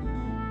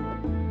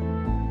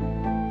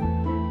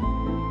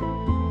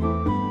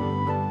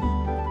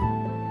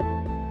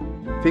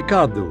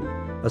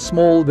 Fikadu, a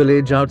small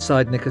village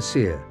outside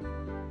Nicosia.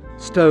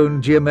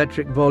 Stone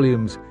geometric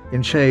volumes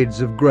in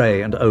shades of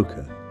grey and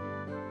ochre.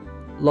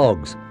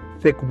 Logs,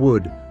 thick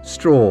wood,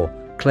 straw,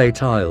 clay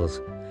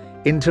tiles.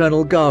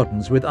 Internal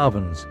gardens with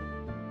ovens.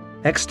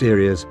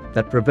 Exteriors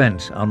that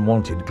prevent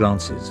unwanted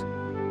glances.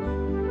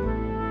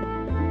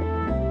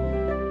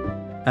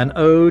 An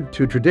ode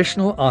to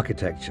traditional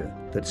architecture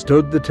that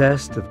stood the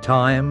test of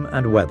time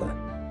and weather.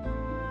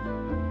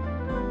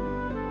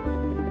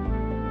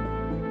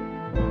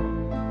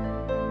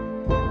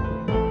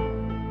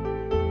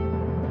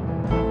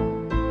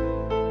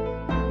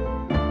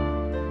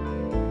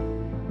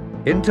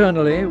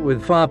 Internally,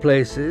 with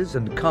fireplaces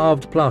and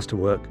carved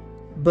plasterwork,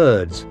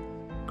 birds,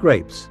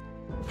 grapes,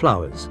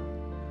 flowers.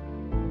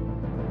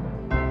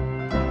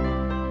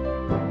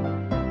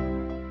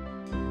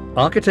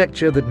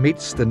 Architecture that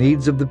meets the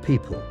needs of the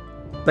people.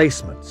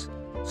 Basements,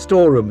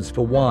 storerooms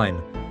for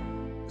wine,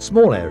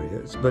 small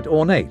areas but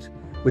ornate,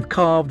 with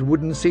carved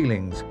wooden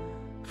ceilings,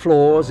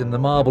 floors in the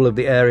marble of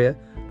the area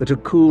that are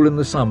cool in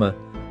the summer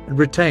and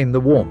retain the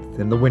warmth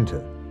in the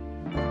winter.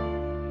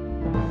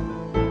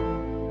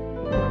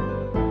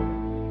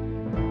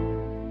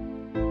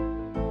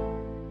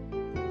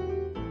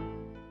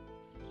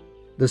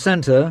 The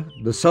centre,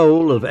 the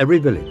soul of every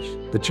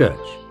village, the church.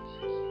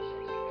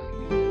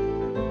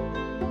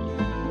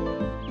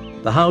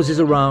 The houses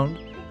around,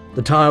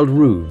 the tiled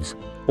roofs,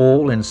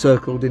 all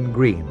encircled in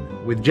green,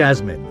 with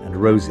jasmine and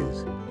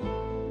roses.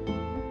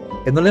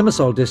 In the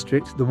Limassol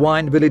district, the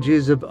wine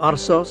villages of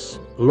Arsos,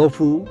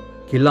 Lofu,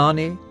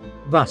 Kilani,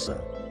 Vasa.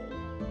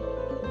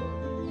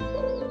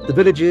 The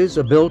villages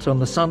are built on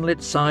the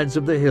sunlit sides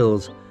of the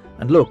hills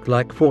and look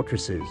like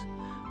fortresses.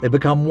 They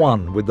become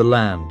one with the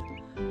land.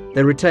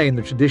 They retain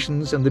the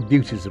traditions and the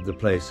beauties of the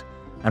place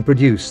and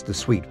produce the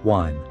sweet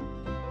wine.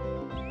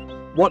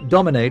 What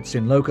dominates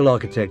in local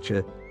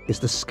architecture is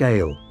the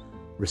scale,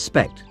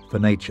 respect for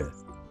nature.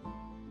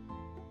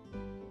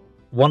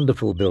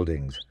 Wonderful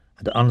buildings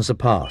and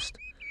unsurpassed,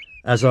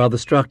 as are the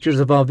structures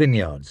of our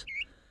vineyards.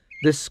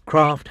 This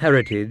craft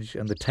heritage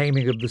and the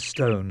taming of the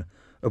stone,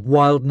 of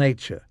wild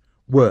nature,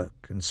 work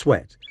and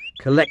sweat,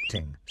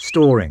 collecting,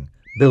 storing,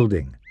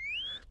 building.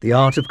 The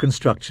art of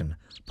construction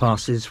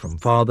passes from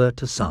father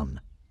to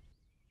son.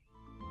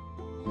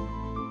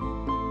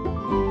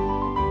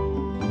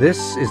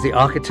 This is the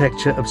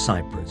architecture of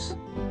Cyprus.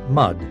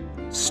 Mud,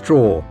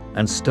 straw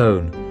and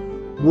stone,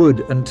 wood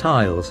and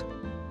tiles.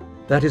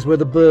 That is where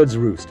the birds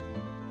roost,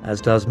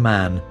 as does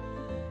man,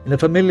 in a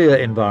familiar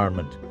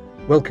environment,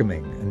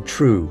 welcoming and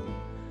true.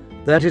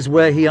 That is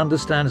where he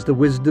understands the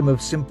wisdom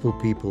of simple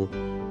people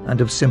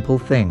and of simple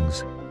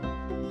things.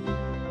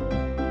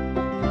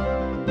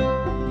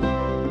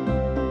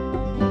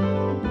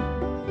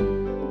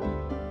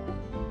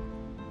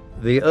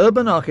 The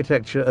urban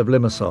architecture of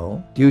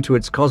Limassol, due to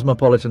its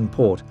cosmopolitan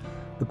port,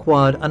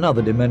 acquired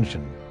another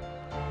dimension.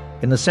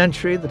 In the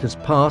century that has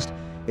passed,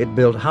 it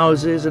built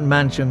houses and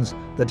mansions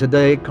that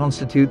today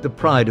constitute the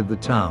pride of the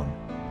town.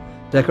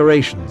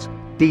 Decorations,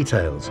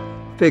 details,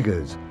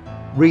 figures,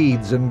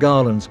 wreaths and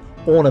garlands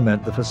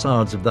ornament the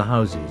facades of the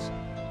houses.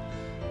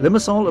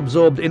 Limassol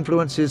absorbed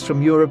influences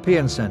from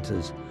European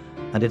centres,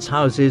 and its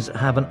houses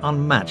have an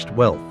unmatched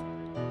wealth.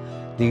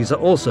 These are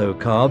also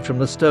carved from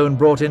the stone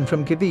brought in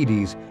from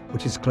Kivides,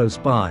 which is close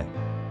by.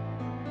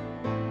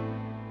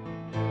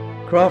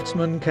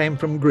 Craftsmen came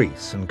from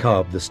Greece and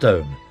carved the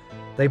stone.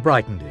 They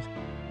brightened it,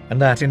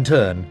 and that in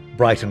turn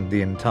brightened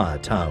the entire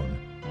town.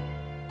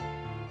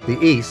 The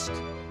East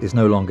is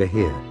no longer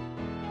here.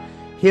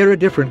 Here a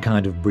different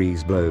kind of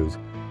breeze blows,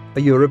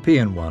 a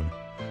European one,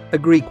 a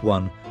Greek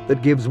one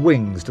that gives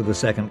wings to the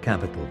second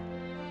capital.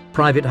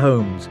 Private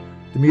homes,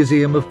 the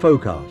Museum of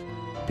Folk Art,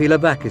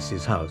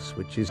 Pilavakis' house,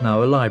 which is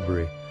now a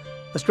library,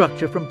 a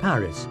structure from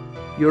Paris,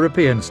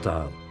 European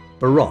style,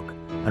 Baroque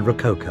and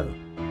Rococo.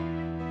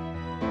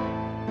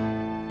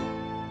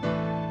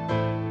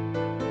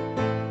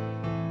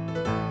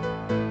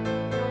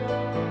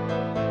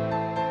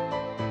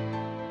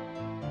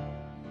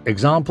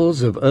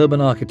 Examples of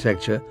urban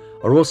architecture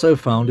are also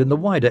found in the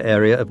wider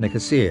area of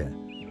Nicosia.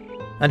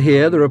 And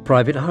here there are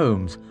private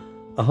homes,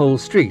 a whole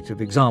street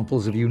of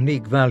examples of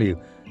unique value.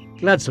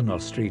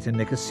 Gladsonos Street in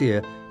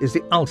Nicosia is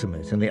the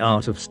ultimate in the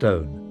art of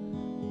stone.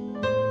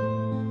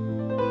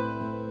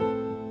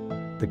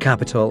 The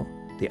Capitol,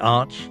 the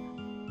arch,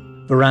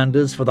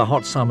 verandas for the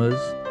hot summers,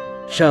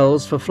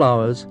 shells for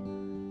flowers,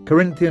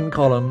 Corinthian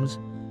columns,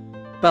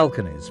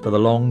 balconies for the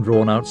long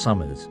drawn-out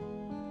summers.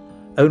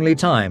 Only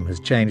time has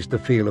changed the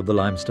feel of the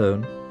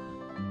limestone.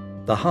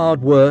 The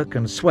hard work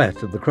and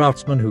sweat of the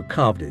craftsman who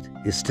carved it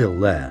is still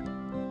there.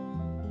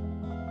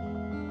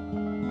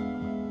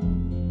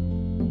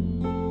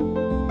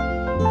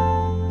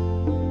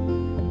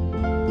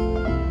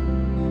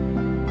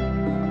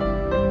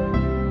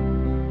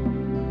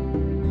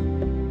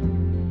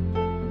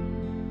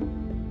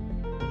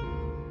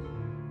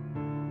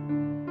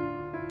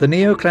 The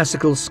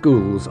neoclassical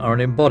schools are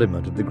an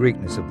embodiment of the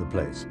Greekness of the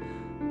place,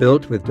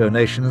 built with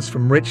donations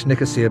from rich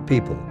Nicosia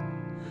people.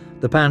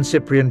 The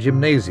Pan-Cyprian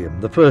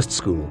Gymnasium, the first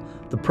school,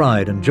 the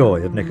pride and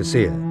joy of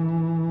Nicosia.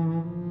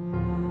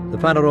 The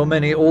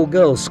Phaneromeni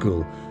all-girls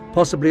school,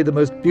 possibly the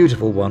most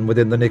beautiful one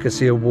within the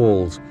Nicosia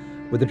walls,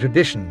 with a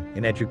tradition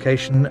in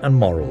education and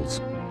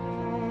morals.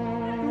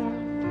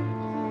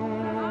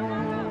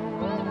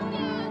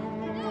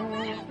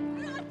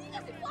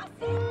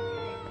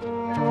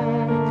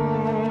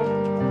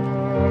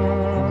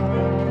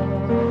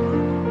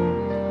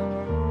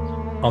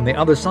 On the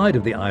other side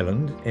of the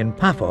island, in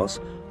Paphos,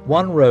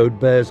 one road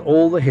bears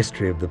all the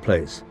history of the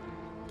place.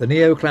 The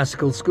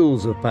neoclassical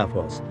schools of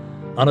Paphos,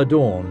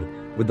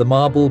 unadorned, with the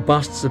marble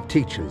busts of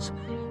teachers,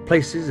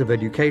 places of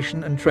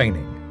education and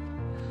training,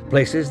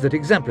 places that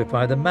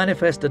exemplify the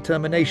manifest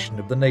determination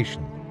of the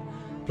nation,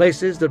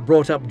 places that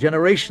brought up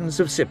generations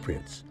of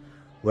Cypriots,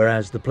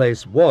 whereas the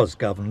place was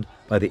governed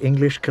by the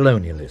English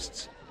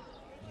colonialists.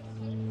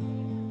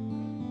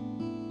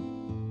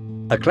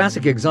 A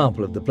classic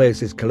example of the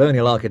place's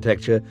colonial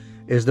architecture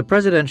is the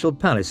Presidential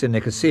Palace in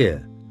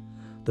Nicosia.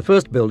 The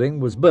first building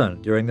was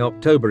burnt during the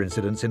October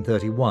incidents in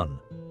 1931.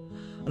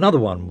 Another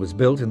one was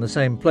built in the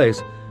same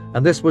place,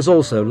 and this was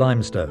also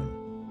limestone.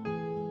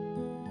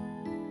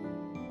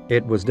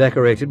 It was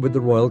decorated with the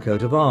royal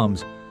coat of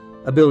arms,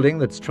 a building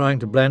that's trying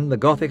to blend the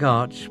Gothic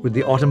arch with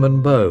the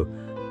Ottoman bow,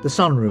 the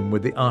sunroom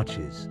with the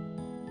arches.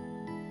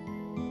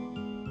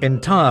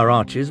 Entire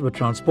arches were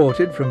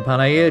transported from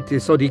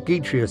Panagiotis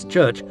Odikitrios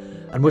Church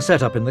and were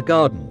set up in the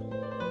garden.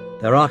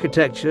 Their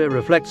architecture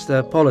reflects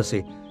their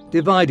policy,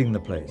 dividing the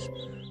place,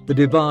 the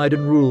divide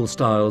and rule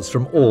styles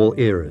from all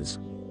eras.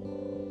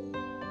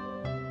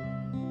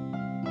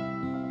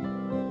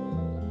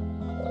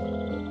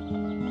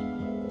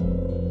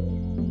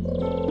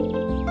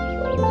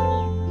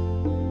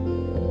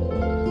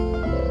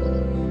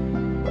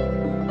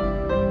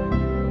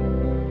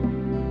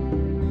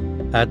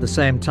 At the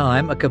same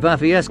time, a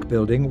Cavafy-esque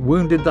building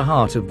wounded the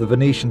heart of the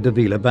Venetian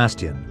Davila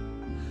bastion.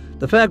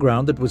 The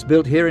fairground that was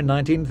built here in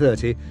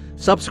 1930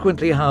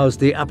 subsequently housed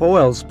the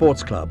Apoel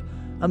Sports Club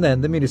and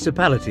then the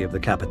municipality of the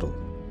capital.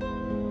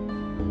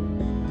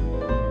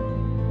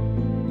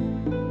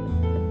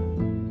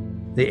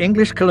 The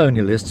English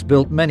colonialists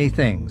built many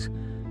things,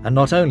 and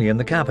not only in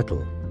the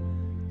capital.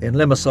 In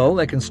Limassol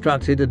they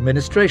constructed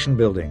administration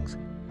buildings.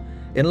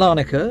 In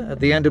Larnaca, at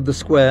the end of the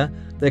square,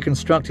 they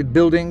constructed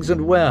buildings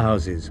and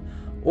warehouses,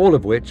 all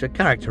of which are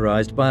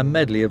characterized by a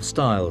medley of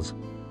styles: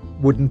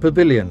 wooden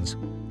pavilions,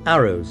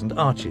 arrows and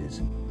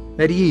arches,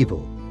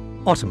 medieval,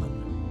 Ottoman.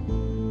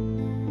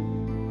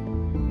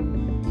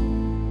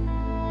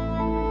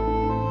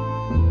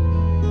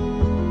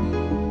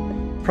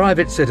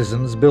 Private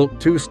citizens built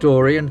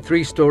 2-story and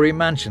 3-story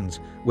mansions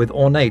with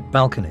ornate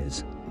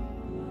balconies.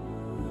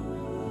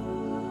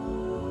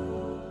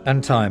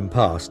 And time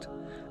passed,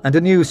 and a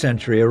new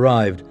century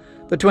arrived.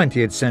 The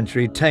 20th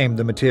century tamed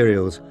the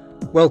materials,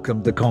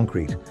 welcomed the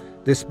concrete,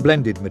 this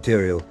blended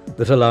material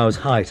that allows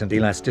height and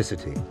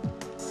elasticity.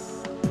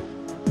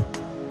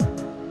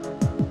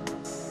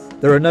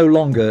 There are no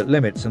longer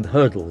limits and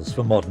hurdles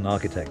for modern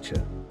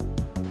architecture.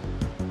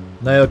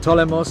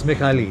 Neoptolemus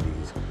Michailidis,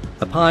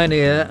 a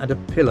pioneer and a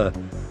pillar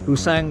who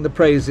sang the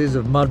praises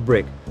of mud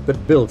brick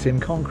but built in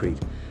concrete,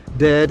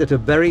 dared at a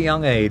very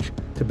young age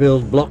to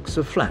build blocks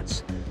of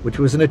flats, which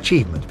was an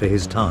achievement for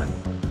his time.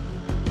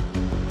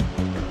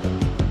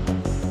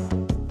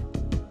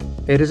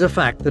 It is a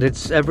fact that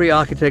it's every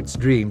architect's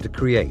dream to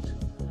create.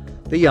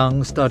 The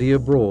young study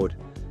abroad,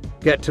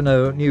 get to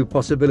know new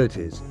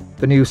possibilities,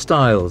 the new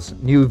styles,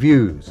 new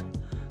views.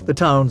 The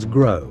towns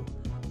grow.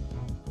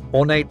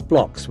 Ornate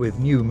blocks with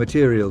new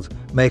materials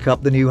make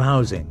up the new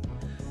housing.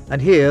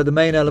 And here the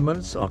main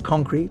elements are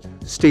concrete,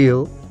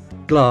 steel,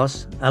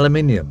 glass,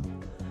 aluminium.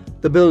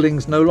 The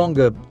buildings no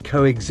longer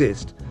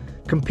coexist,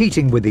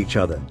 competing with each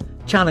other,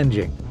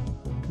 challenging,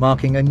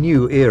 marking a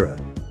new era.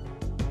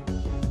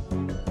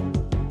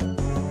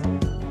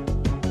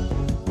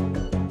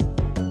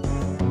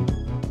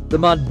 The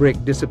mud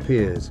brick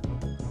disappears.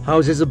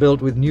 Houses are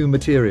built with new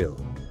material.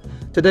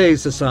 Today's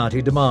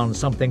society demands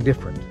something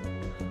different.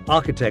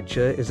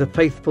 Architecture is a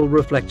faithful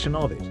reflection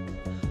of it.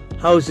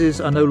 Houses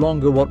are no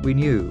longer what we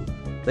knew.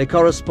 They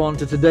correspond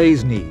to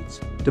today's needs,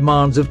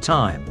 demands of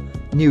time,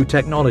 new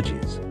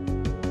technologies.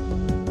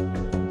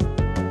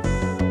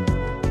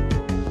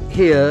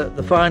 Here,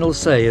 the final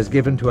say is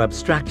given to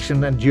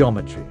abstraction and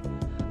geometry,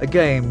 a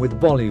game with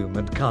volume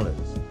and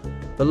colours.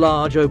 The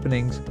large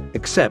openings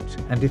accept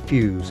and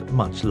diffuse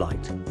much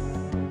light.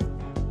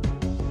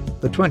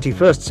 The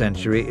 21st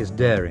century is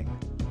daring.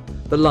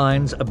 The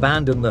lines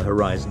abandon the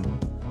horizon.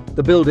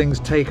 The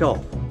buildings take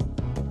off.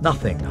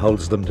 Nothing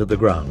holds them to the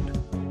ground.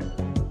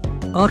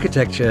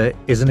 Architecture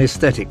is an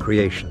aesthetic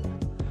creation.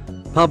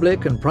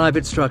 Public and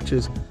private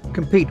structures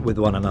compete with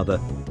one another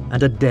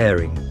and are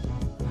daring.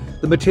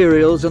 The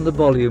materials and the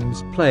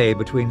volumes play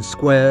between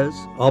squares,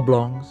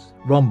 oblongs,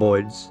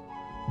 rhomboids,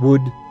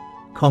 wood,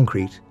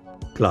 concrete,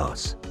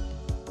 glass.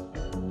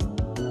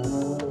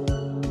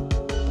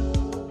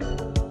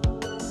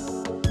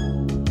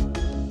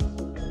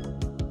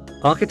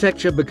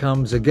 Architecture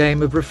becomes a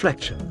game of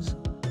reflections.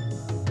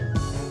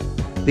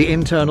 The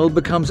internal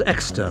becomes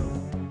external.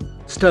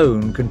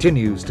 Stone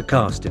continues to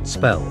cast its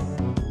spell.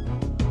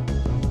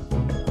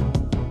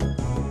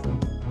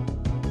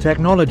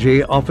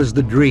 Technology offers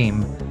the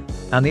dream,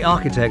 and the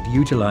architect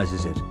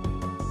utilizes it,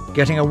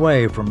 getting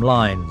away from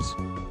lines.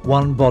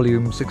 One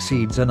volume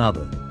succeeds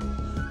another.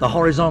 The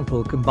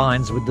horizontal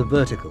combines with the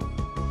vertical.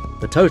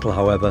 The total,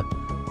 however,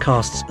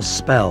 casts a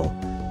spell,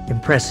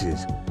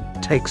 impresses,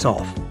 takes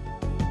off.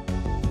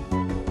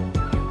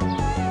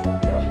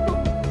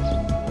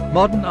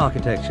 Modern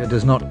architecture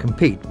does not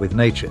compete with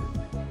nature.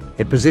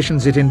 It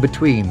positions it in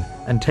between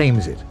and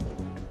tames it.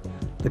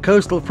 The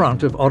coastal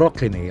front of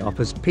Oroklini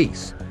offers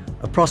peace,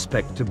 a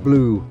prospect to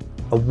blue,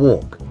 a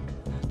walk.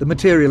 The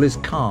material is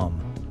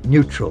calm,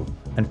 neutral,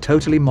 and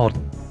totally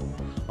modern,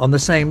 on the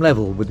same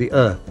level with the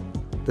earth,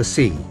 the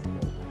sea,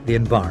 the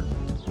environment.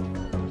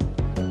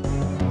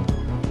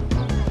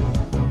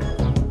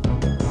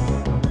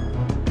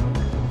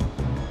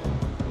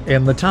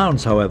 In the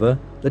towns, however,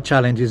 the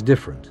challenge is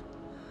different.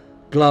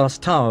 Glass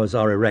towers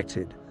are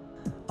erected.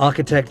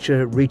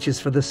 Architecture reaches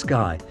for the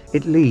sky.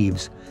 It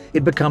leaves.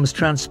 It becomes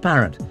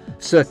transparent,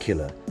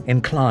 circular,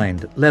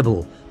 inclined,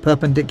 level,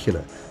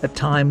 perpendicular, at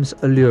times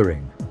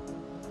alluring.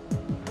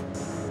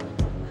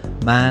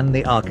 Man,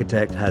 the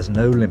architect, has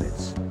no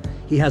limits.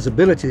 He has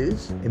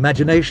abilities,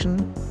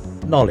 imagination,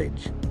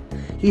 knowledge.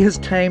 He has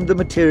tamed the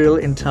material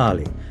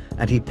entirely,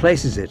 and he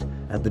places it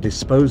at the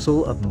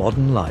disposal of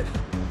modern life.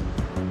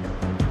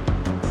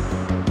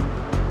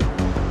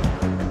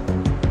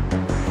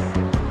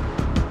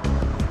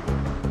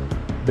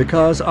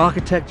 Because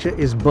architecture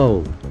is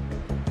bold.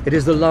 It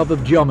is the love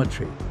of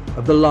geometry,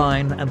 of the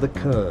line and the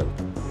curve.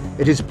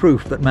 It is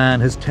proof that man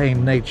has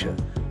tamed nature,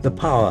 the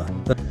power,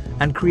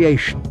 and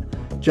creation,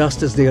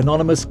 just as the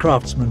anonymous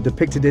craftsman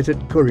depicted it at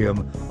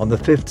Curium on the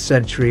 5th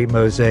century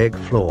mosaic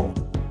floor.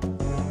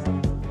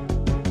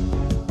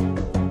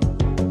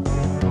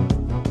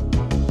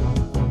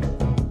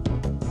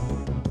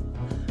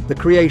 The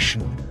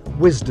creation,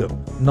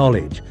 wisdom,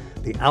 knowledge,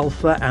 the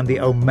alpha and the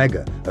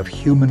omega of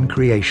human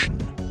creation.